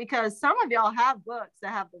 kids, because some of y'all have books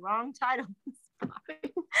that have the wrong title on the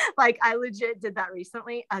Like I legit did that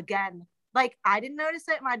recently again. Like I didn't notice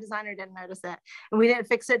it. My designer didn't notice it. And we didn't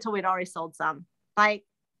fix it till we'd already sold some. Like,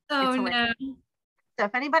 Oh, no. So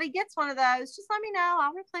if anybody gets one of those, just let me know.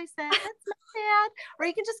 I'll replace it. It's not bad. Or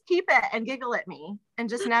you can just keep it and giggle at me and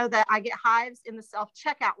just know that I get hives in the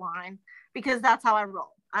self-checkout line because that's how I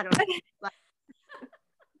roll. I don't know.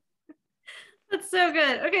 That's so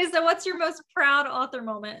good. Okay, so what's your most proud author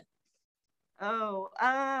moment? Oh,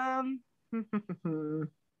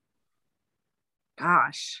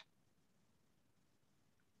 gosh.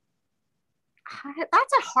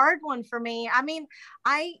 That's a hard one for me. I mean,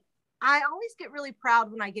 I always get really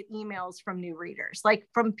proud when I get emails from new readers, like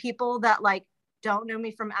from people that like don't know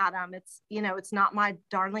me from Adam. It's, you know, it's not my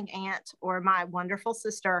darling aunt or my wonderful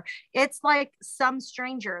sister. It's like some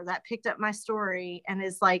stranger that picked up my story and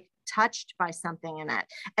is like touched by something in it.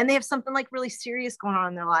 And they have something like really serious going on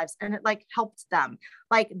in their lives and it like helped them.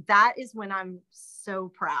 Like that is when I'm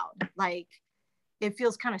so proud. Like it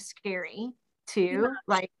feels kind of scary too. Yeah.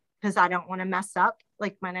 Like, because I don't want to mess up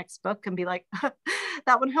like my next book and be like,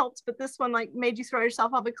 that one helped, but this one like made you throw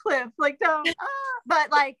yourself off a cliff. Like, no.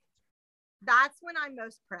 But like, that's when I'm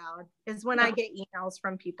most proud is when I get emails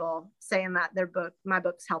from people saying that my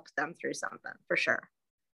books helped them through something for sure.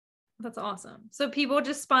 That's awesome. So people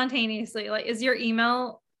just spontaneously, like, is your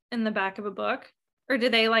email in the back of a book or do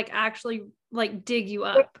they like actually like dig you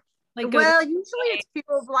up? Like, well, usually it's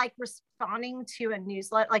people like responding to a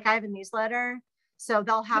newsletter. Like I have a newsletter. So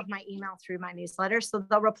they'll have my email through my newsletter. So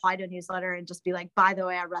they'll reply to a newsletter and just be like, by the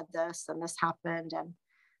way, I read this and this happened and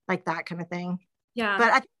like that kind of thing. Yeah.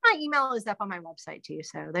 But I think my email is up on my website too.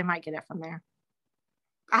 So they might get it from there.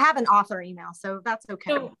 I have an author email, so that's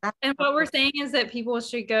okay. So, and what we're saying is that people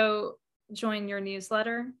should go join your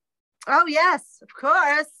newsletter. Oh, yes, of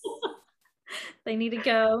course. They need to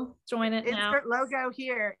go join it now. Insert logo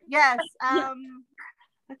here. Yes.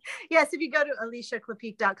 Yes, if you go to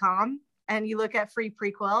AliciaClapique.com and you look at free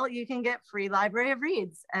prequel, you can get free library of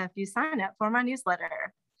reads if you sign up for my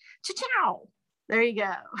newsletter. Ciao. There you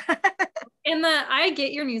go. And I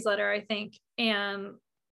get your newsletter, I think. And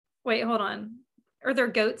wait, hold on. Are there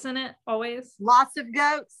goats in it always? Lots of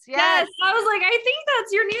goats. Yes. I was like, I think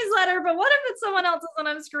that's your newsletter, but what if it's someone else's and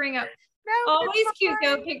I'm screwing up? No, always cute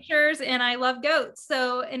goat pictures, and I love goats.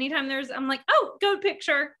 So anytime I'm like, oh, goat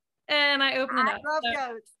picture, and I open it up. I love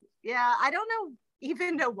goats. Yeah, I don't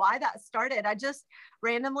even know why that started. I just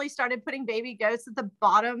randomly started putting baby goats at the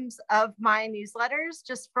bottoms of my newsletters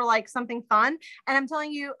just for like something fun. And I'm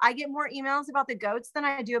telling you, I get more emails about the goats than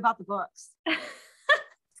I do about the books.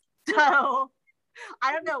 So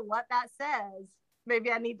I don't know what that says.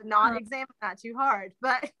 Maybe I need to not examine that too hard,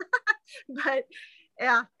 but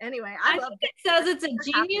yeah, anyway, I love it. Says it's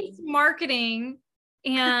a genius marketing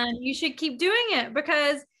and you should keep doing it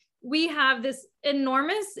because we have this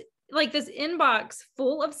enormous, like this inbox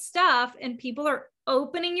full of stuff and people are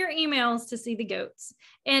opening your emails to see the goats.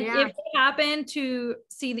 And if they happen to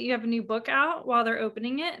see that you have a new book out while they're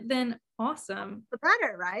opening it, then awesome. The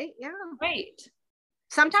better, right? Yeah. Right.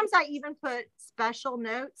 Sometimes I even put special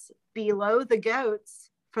notes below the goats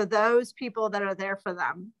for those people that are there for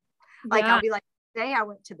them. Like I'll be like, today I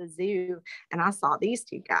went to the zoo and I saw these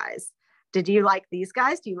two guys. Did you like these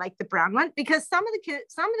guys? Do you like the brown one? Because some of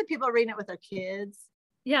the people are reading it with their kids.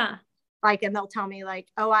 Yeah. Like, and they'll tell me like,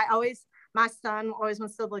 oh, my son always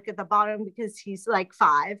wants to look at the bottom because he's like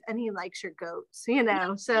 5 and he likes your goats, you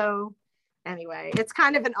know? So anyway, it's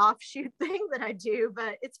kind of an offshoot thing that I do,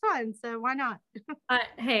 but it's fun. So why not?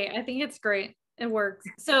 Hey, I think it's great. It works.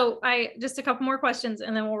 So just a couple more questions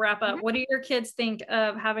and then we'll wrap up. What do your kids think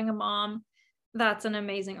of having a mom that's an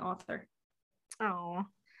amazing author? Oh,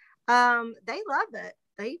 they love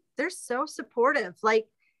it. They're so supportive. Like,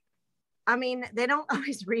 I mean, they don't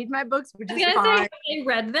always read my books, which is fine. They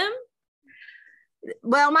read them?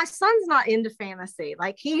 Well, my son's not into fantasy.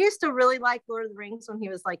 Like he used to really like Lord of the Rings when he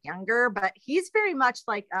was like younger, but he's very much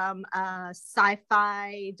like a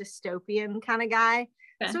sci-fi dystopian kind of guy.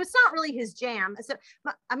 Okay. So it's not really his jam. So,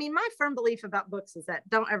 I mean, my firm belief about books is that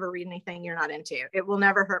don't ever read anything you're not into. It will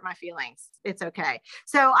never hurt my feelings. It's okay.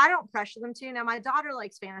 So I don't pressure them to. Now, my daughter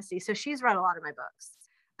likes fantasy, so she's read a lot of my books.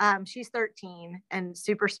 She's 13 and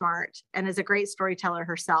super smart and is a great storyteller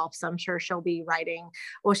herself. So I'm sure she'll be writing.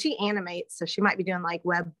 Well, she animates, so she might be doing like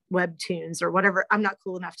webtoons or whatever. I'm not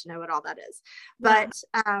cool enough to know what all that is, but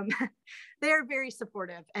they're very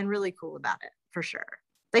supportive and really cool about it for sure.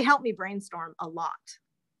 They help me brainstorm a lot.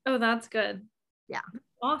 Oh, that's good. Yeah.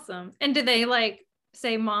 Awesome. And did they like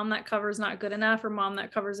say, Mom, that cover's not good enough, or Mom,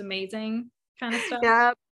 that cover's amazing kind of stuff?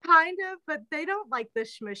 Yeah. Kind of, but they don't like the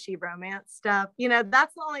smushy romance stuff. You know,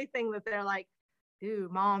 that's the only thing that they're like, ooh,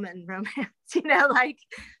 mom and romance, you know, like,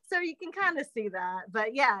 so you can kind of see that.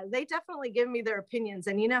 But yeah, they definitely give me their opinions,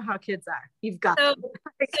 and you know how kids are. You've got them.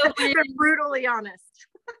 They're brutally honest.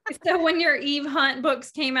 So when your Eve Hunt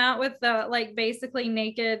books came out with the like basically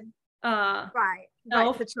naked right,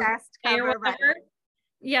 the chest cover, right.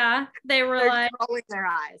 Yeah, they were like rolling their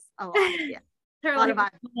eyes a lot. Yeah. They're like,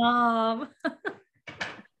 Mom.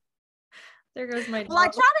 There goes my dog. Well, I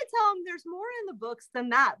try to tell them there's more in the books than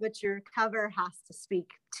that, but your cover has to speak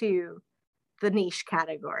to the niche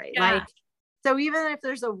category. Yeah. Like, so even if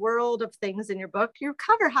there's a world of things in your book, your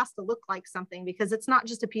cover has to look like something, because it's not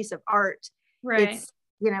just a piece of art. Right. It's,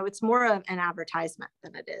 you know, it's more of an advertisement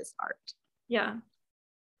than it is art. Yeah.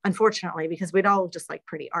 Unfortunately, because we'd all just like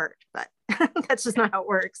pretty art, but that's just not how it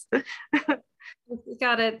works. You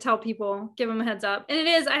got to tell people, give them a heads up. And it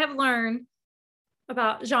is, I have learned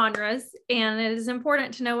about genres, and it is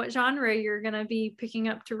important to know what genre you're going to be picking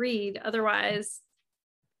up to read. Otherwise,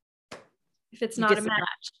 if it's not a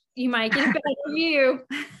match, you might get a bad review.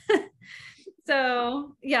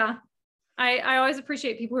 So yeah, I always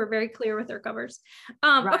appreciate people who are very clear with their covers.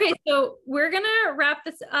 Right. Okay, so we're going to wrap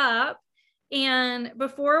this up. And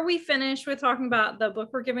before we finish with talking about the book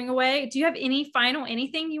we're giving away, do you have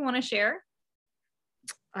anything you want to share?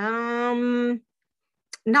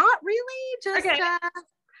 Not really, just okay.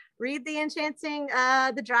 Read The Enchanting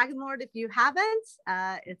the Dragonlord if you haven't.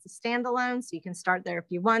 It's a standalone, so you can start there if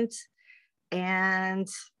you want. And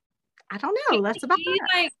I don't know, that's about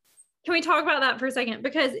it. Can we talk about that for a second?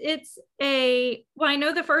 Because it's I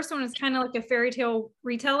know the first one is kind of like a fairy tale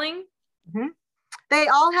retelling. Mm-hmm. They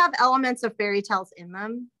all have elements of fairy tales in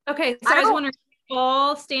them. Okay, so I was wondering,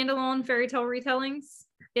 all standalone fairy tale retellings?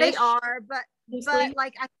 They are, but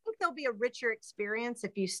like I think there'll be a richer experience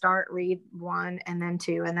if you read 1 and then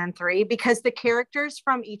 2 and then 3, because the characters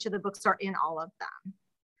from each of the books are in all of them.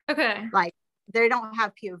 Okay. Like they don't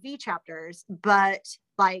have POV chapters, but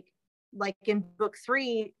like in book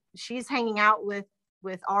 3, she's hanging out with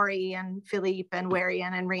Ari and Philippe and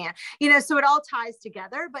Warian and Rian, you know, so it all ties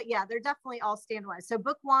together. But yeah, they're definitely all standalone. So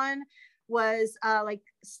book 1 was like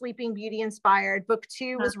Sleeping Beauty inspired. Book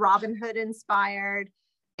 2 was Robin Hood inspired.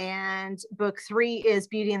 And book 3 is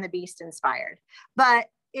Beauty and the Beast inspired. But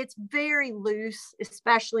it's very loose,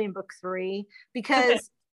 especially in book 3, because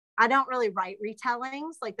I don't really write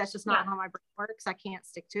retellings. Like that's just not how my brain works. I can't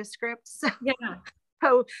stick to a script. So,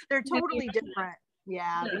 so they're totally different.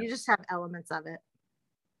 Yeah, you just have elements of it.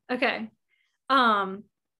 Okay.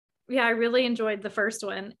 Yeah, I really enjoyed the first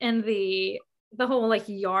one, and the whole like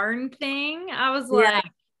yarn thing. I was like,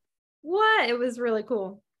 what? It was really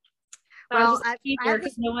cool. Well, I have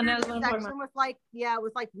this no one knows what I'm talking about.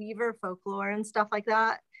 With like Weaver folklore and stuff like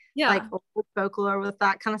that. Yeah. Like old folklore with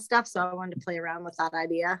that kind of stuff. So I wanted to play around with that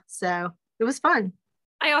idea. So it was fun.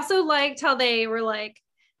 I also liked how they were like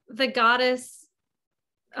the goddess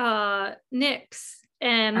Nyx,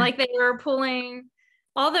 and like they were pulling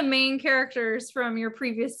all the main characters from your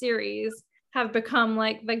previous series have become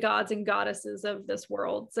like the gods and goddesses of this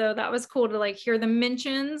world. So that was cool to like hear the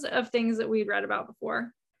mentions of things that we'd read about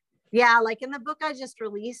before. Yeah, like in the book I just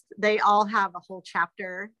released, they all have a whole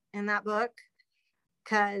chapter in that book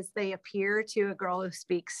because they appear to a girl who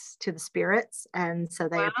speaks to the spirits, and so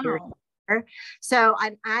they appear to her. So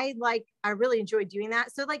I really enjoy doing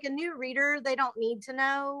that. So like a new reader, they don't need to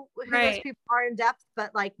know who those people are in depth,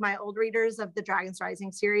 but like my old readers of the Dragons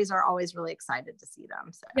Rising series are always really excited to see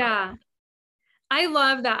them. So yeah, I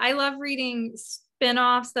love that. I love reading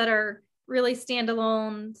spin-offs that are really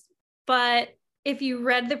standalone, but if you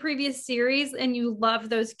read the previous series and you love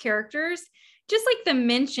those characters, just like the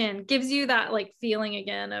mention gives you that like feeling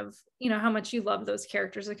again of, you know, how much you love those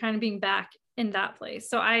characters and kind of being back in that place.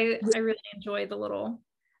 So I really enjoy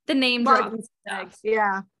the name drop stuff.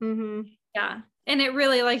 Yeah. Mm-hmm. Yeah. And it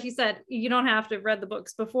really, like you said, you don't have to have read the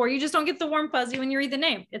books before. You just don't get the warm fuzzy when you read the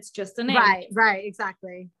name. It's just a name. Right.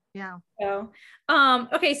 Exactly. Yeah. So,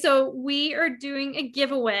 okay. So we are doing a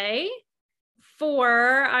giveaway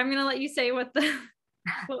I'm going to let you say what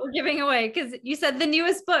we're giving away, because you said the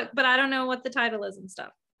newest book, but I don't know what the title is and stuff.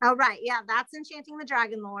 Oh, right. Yeah. That's Enchanting the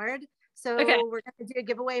Dragonlord. So we're going to do a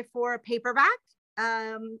giveaway for a paperback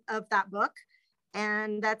of that book.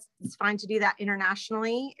 And it's fine to do that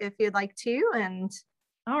internationally if you'd like to. And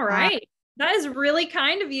all right. That is really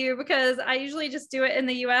kind of you, because I usually just do it in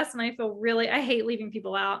the US and I hate leaving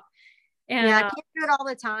people out. And yeah, I can't do it all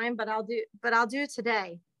the time, but I'll do it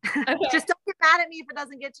today. Okay. Just don't get mad at me if it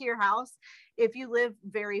doesn't get to your house if you live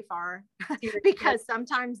very far, because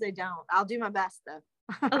sometimes they don't. I'll do my best though.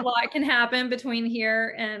 A lot can happen between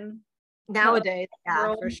here and nowadays.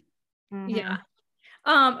 Yeah, for sure. Mm-hmm. Yeah.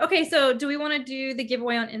 Okay, so do we want to do the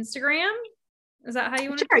giveaway on Instagram? Is that how you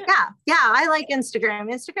want to Sure, do it? yeah. I like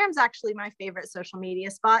Instagram. Instagram's actually my favorite social media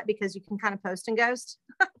spot because you can kind of post and ghost.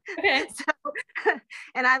 Okay. So,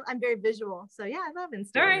 and I'm very visual. So yeah, I love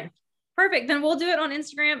Instagram. All right. Perfect. Then we'll do it on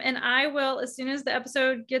Instagram, and I will, as soon as the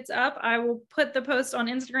episode gets up, I will put the post on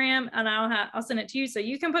Instagram, and I'll send it to you so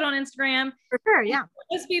you can put on Instagram. For sure, yeah.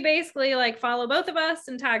 Just be basically like follow both of us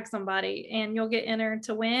and tag somebody, and you'll get entered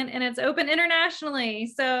to win. And it's open internationally.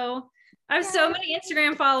 So I have so many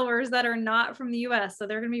Instagram followers that are not from the US, so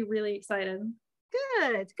they're going to be really excited.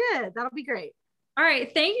 Good. That'll be great. All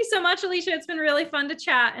right. Thank you so much, Alicia. It's been really fun to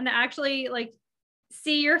chat and to actually like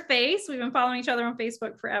see your face. We've been following each other on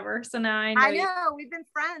Facebook forever. So now I know. We've been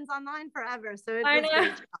friends online forever. So it I was know.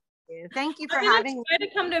 great to talk to you. Thank you for having me. Try to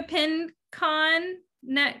come to PinCon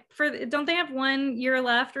don't they have 1 year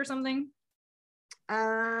left or something?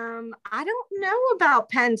 I don't know about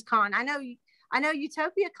PennCon. I know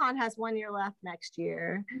UtopiaCon has 1 year left next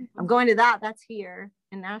year. I'm going to that. That's here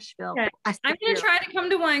in Nashville. Okay. I'm going to try to come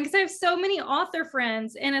to one because I have so many author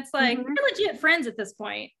friends, and it's like we're legit friends at this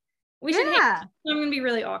point. We should I'm going to be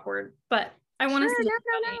really awkward, but I want to see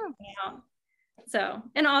out. So,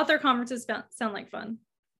 and author conferences sound like fun.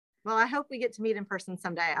 Well, I hope we get to meet in person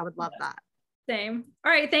someday. I would love that. Same.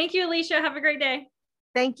 All right. Thank you, Alicia. Have a great day.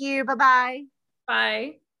 Thank you. Bye-bye.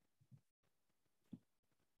 Bye.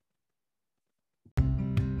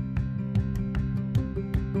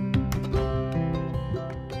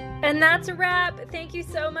 And that's a wrap. Thank you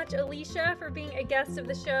so much, Alicia, for being a guest of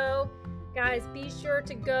the show. Guys, be sure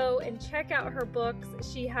to go and check out her books.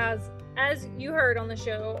 She has, as you heard on the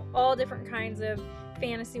show, all different kinds of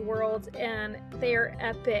fantasy worlds, and they're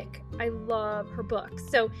epic. I love her books.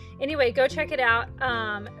 So anyway, go check it out.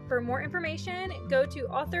 For more information, go to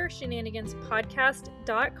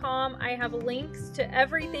authorshenaniganspodcast.com. I have links to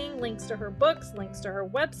everything, links to her books, links to her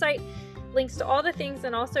website, links to all the things,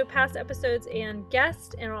 and also past episodes and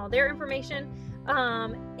guests and all their information.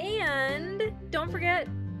 And don't forget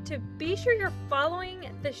to be sure you're following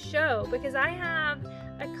the show, because I have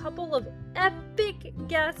a couple of epic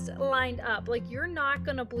guests lined up. Like, you're not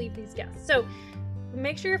gonna believe these guests. So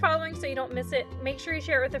make sure you're following so you don't miss it. Make sure you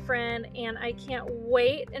share it with a friend, and I can't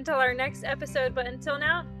wait until our next episode. But until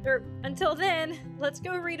then, let's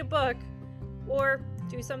go read a book or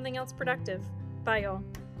do something else productive. Bye, y'all.